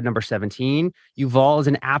episode number 17. Yuval is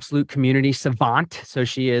an absolute community savant. So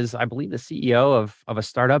she is, I believe, the CEO of a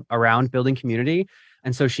startup around building community.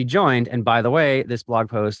 And so she joined. And by the way, this blog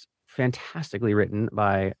post, fantastically written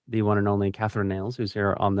by the one and only Catherine Nails, who's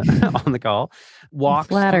here on the on the call, walks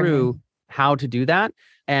through how to do that.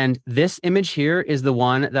 And this image here is the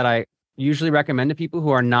one that I usually recommend to people who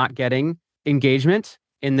are not getting engagement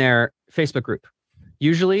in their Facebook group.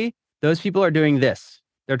 Usually, those people are doing this.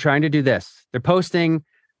 They're trying to do this. They're posting,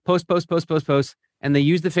 post, and they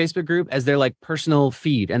use the Facebook group as their like personal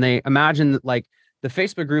feed. And they imagine that like the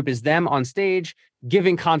Facebook group is them on stage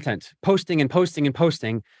giving content, posting,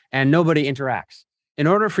 and nobody interacts. In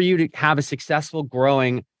order for you to have a successful,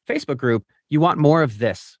 growing Facebook group, you want more of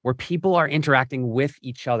this, where people are interacting with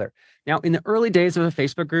each other. Now, in the early days of a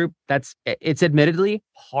Facebook group, it's admittedly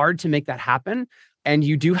hard to make that happen. And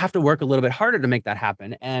you do have to work a little bit harder to make that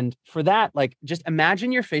happen. And for that, like, just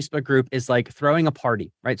imagine your Facebook group is like throwing a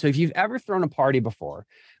party, right? So if you've ever thrown a party before,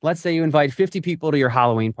 let's say you invite 50 people to your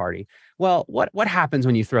Halloween party. Well, what happens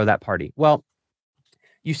when you throw that party? Well,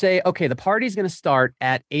 you say, okay, the party's going to start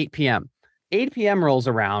at 8 p.m. 8 p.m. rolls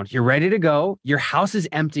around. You're ready to go. Your house is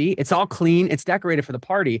empty. It's all clean. It's decorated for the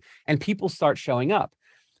party. And people start showing up.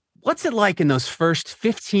 What's it like in those first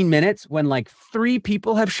 15 minutes when like 3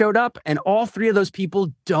 people have showed up and all 3 of those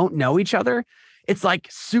people don't know each other? It's like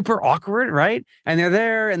super awkward, right? And they're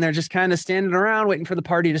there and they're just kind of standing around waiting for the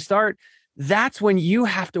party to start. That's when you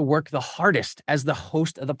have to work the hardest as the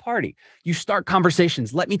host of the party. You start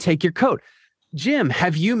conversations. Let me take your coat. Jim,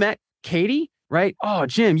 have you met Katie? Right? Oh,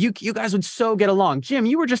 Jim, you guys would so get along. Jim,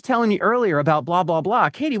 you were just telling me earlier about blah, blah, blah.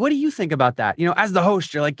 Katie, what do you think about that? As the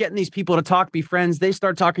host, you're like getting these people to talk, be friends. They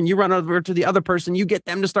start talking. You run over to the other person. You get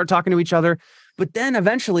them to start talking to each other. But then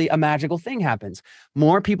eventually a magical thing happens.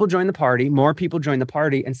 More people join the party.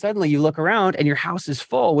 And suddenly you look around and your house is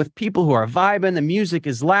full with people who are vibing. The music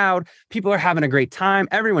is loud. People are having a great time.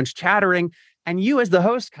 Everyone's chattering. And you as the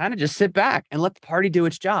host kind of just sit back and let the party do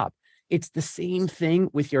its job. It's the same thing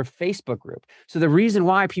with your Facebook group. So the reason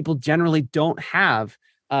why people generally don't have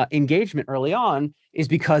engagement early on is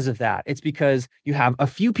because of that. It's because you have a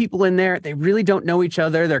few people in there. They really don't know each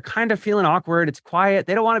other. They're kind of feeling awkward. It's quiet.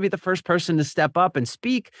 They don't want to be the first person to step up and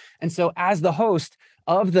speak. And so as the host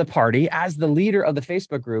of the party, as the leader of the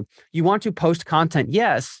Facebook group, you want to post content.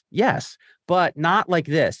 Yes, but not like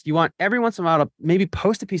this. You want every once in a while to maybe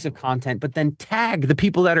post a piece of content, but then tag the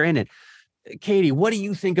people that are in it. Katie, what do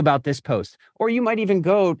you think about this post? Or you might even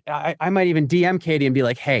I might even DM Katie and be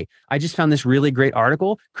like, hey, I just found this really great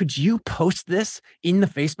article. Could you post this in the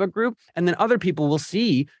Facebook group? And then other people will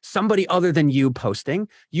see somebody other than you posting.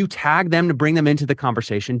 You tag them to bring them into the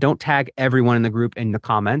conversation. Don't tag everyone in the group in the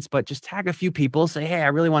comments, but just tag a few people. Say, hey, I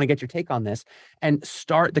really want to get your take on this and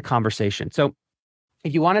start the conversation. So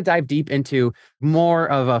if you want to dive deep into more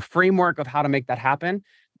of a framework of how to make that happen,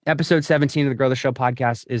 episode 17 of the Grow the Show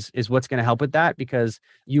podcast is what's going to help with that, because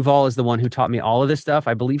Yuval is the one who taught me all of this stuff.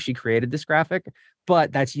 I believe she created this graphic,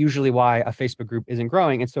 but that's usually why a Facebook group isn't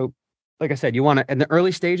growing. And so, like I said, you want to, in the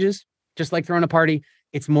early stages, just like throwing a party,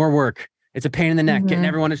 it's more work. It's a pain in the neck, getting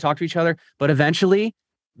everyone to talk to each other. But eventually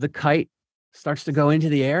the kite starts to go into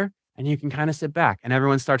the air and you can kind of sit back and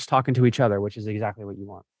everyone starts talking to each other, which is exactly what you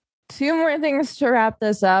want. 2 more things to wrap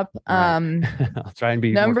this up. Right. I'll try and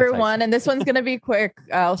be number one, and this one's going to be quick.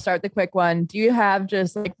 I'll start the quick one. Do you have,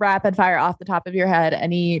 just like rapid fire off the top of your head,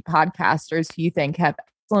 any podcasters who you think have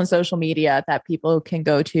excellent social media that people can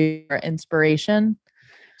go to for inspiration?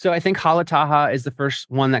 So I think Halataha is the first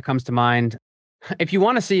one that comes to mind. If you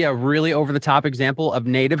want to see a really over-the-top example of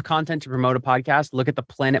native content to promote a podcast, look at the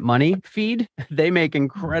Planet Money feed. They make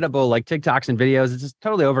incredible like TikToks and videos. It's just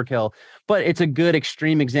totally overkill, but it's a good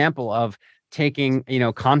extreme example of taking,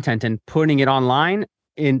 content and putting it online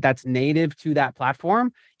that's native to that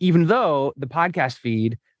platform, even though the podcast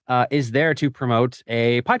feed is there to promote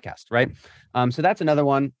a podcast, right? So that's another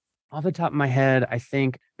one. Off the top of my head, I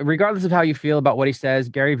think, regardless of how you feel about what he says,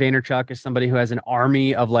 Gary Vaynerchuk is somebody who has an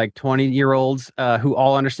army of like 20-year-olds who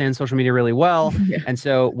all understand social media really well. Yeah. And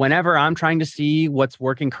so whenever I'm trying to see what's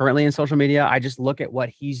working currently in social media, I just look at what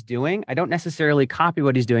he's doing. I don't necessarily copy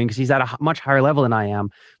what he's doing because he's at a much higher level than I am.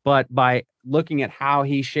 But by looking at how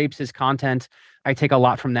he shapes his content, I take a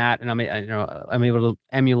lot from that. And I'm able to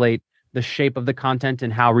emulate the shape of the content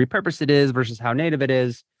and how repurposed it is versus how native it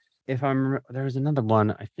is. There's another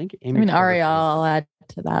one. I think Ariel, I'll add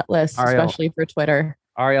to that list, especially for Twitter.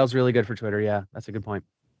 Ariel's really good for Twitter. Yeah, that's a good point.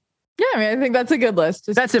 Yeah, I think that's a good list.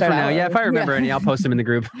 That's it for now. Yeah, if I remember any, I'll post them in the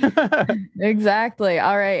group. Exactly.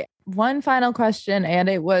 All right. One final question, and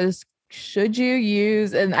it was, should you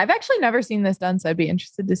use, and I've actually never seen this done, so I'd be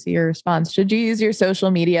interested to see your response. Should you use your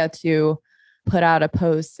social media to put out a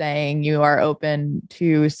post saying you are open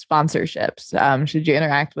to sponsorships? Should you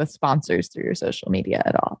interact with sponsors through your social media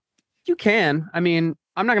at all? You can. I mean,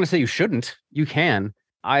 I'm not going to say you shouldn't. You can.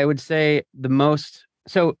 I would say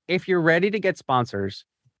so if you're ready to get sponsors,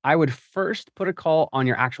 I would first put a call on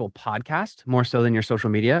your actual podcast more so than your social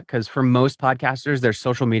media. Because for most podcasters, their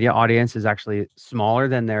social media audience is actually smaller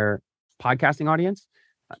than their podcasting audience.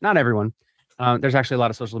 Not everyone. There's actually a lot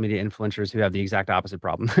of social media influencers who have the exact opposite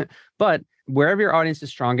problem. But wherever your audience is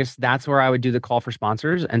strongest, that's where I would do the call for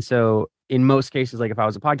sponsors. And so in most cases, like if I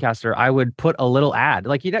was a podcaster, I would put a little ad.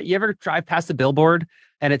 Like you ever drive past a billboard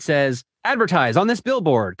and it says, advertise on this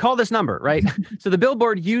billboard, call this number, right? So the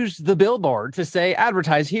billboard used the billboard to say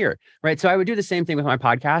advertise here, right? So I would do the same thing with my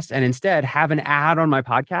podcast and instead have an ad on my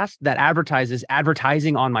podcast that advertises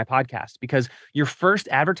advertising on my podcast, because your first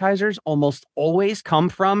advertisers almost always come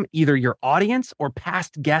from either your audience or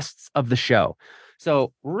past guests of the show.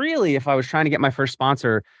 So really, if I was trying to get my first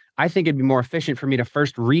sponsor, I think it'd be more efficient for me to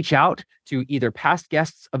first reach out to either past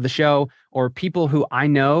guests of the show or people who I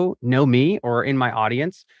know me or in my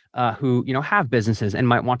audience who, have businesses and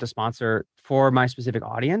might want to sponsor for my specific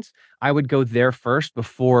audience. I would go there first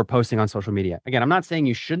before posting on social media. Again, I'm not saying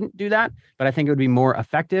you shouldn't do that, but I think it would be more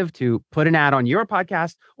effective to put an ad on your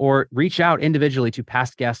podcast or reach out individually to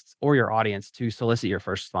past guests or your audience to solicit your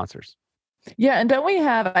first sponsors. Yeah. And don't we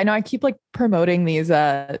have, I know I keep like promoting these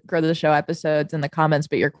Grow the Show episodes in the comments,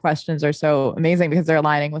 but your questions are so amazing because they're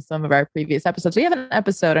aligning with some of our previous episodes. We have an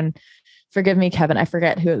episode, and forgive me, Kevin, I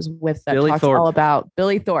forget who it was with, that Billy talks Thorpe. all about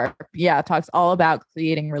Billy Thorpe. Yeah. Talks all about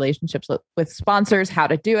creating relationships with sponsors, how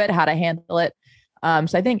to do it, how to handle it.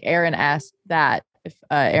 So I think Aaron asked that. If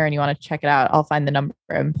Aaron, you want to check it out, I'll find the number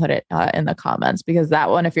and put it in the comments, because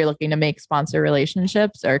that one, if you're looking to make sponsor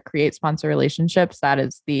relationships or create sponsor relationships, that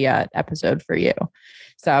is the episode for you.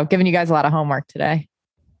 So giving you guys a lot of homework today.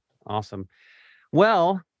 Awesome.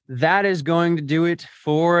 Well, that is going to do it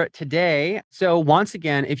for today. So once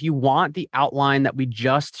again, if you want the outline that we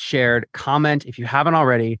just shared, comment. If you haven't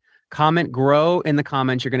already, comment Grow in the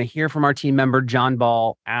comments. You're going to hear from our team member, John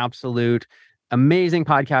Ball, absolute amazing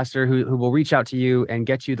podcaster who will reach out to you and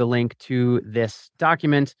get you the link to this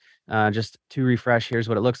document. Just to refresh, here's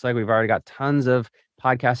what it looks like. We've already got tons of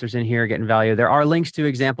podcasters in here getting value. There are links to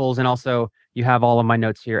examples, and also you have all of my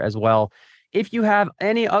notes here as well. If you have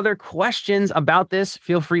any other questions about this,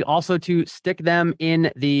 feel free also to stick them in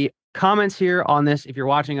the comments here on this. If you're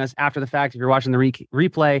watching us after the fact, if you're watching the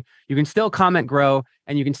replay, you can still comment Grow,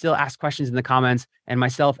 and you can still ask questions in the comments, and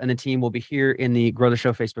myself and the team will be here in the Grow the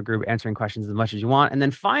Show Facebook group answering questions as much as you want. And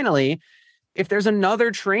then finally, if there's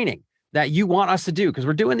another training that you want us to do, because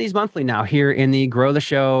we're doing these monthly now here in the Grow the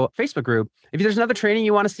Show Facebook group, if there's another training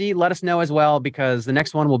you want to see, let us know as well, because the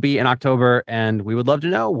next one will be in October, and we would love to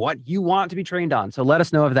know what you want to be trained on. So let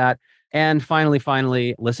us know of that. And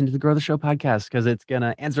finally, listen to the Grow the Show podcast, because it's going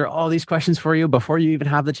to answer all these questions for you before you even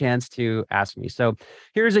have the chance to ask me. So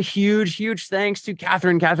here's a huge thanks to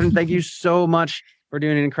Catherine. Catherine, thank you so much for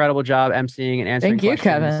doing an incredible job emceeing and answering questions.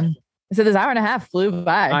 Thank you, Kevin. So this hour and a half flew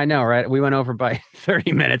by. I know, right? We went over by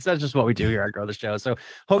 30 minutes. That's just what we do here at Grow the Show. So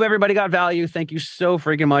hope everybody got value. Thank you so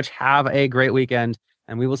freaking much. Have a great weekend,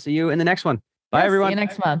 and we will see you in the next one. Bye, everyone. See you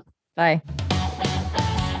next month. Bye.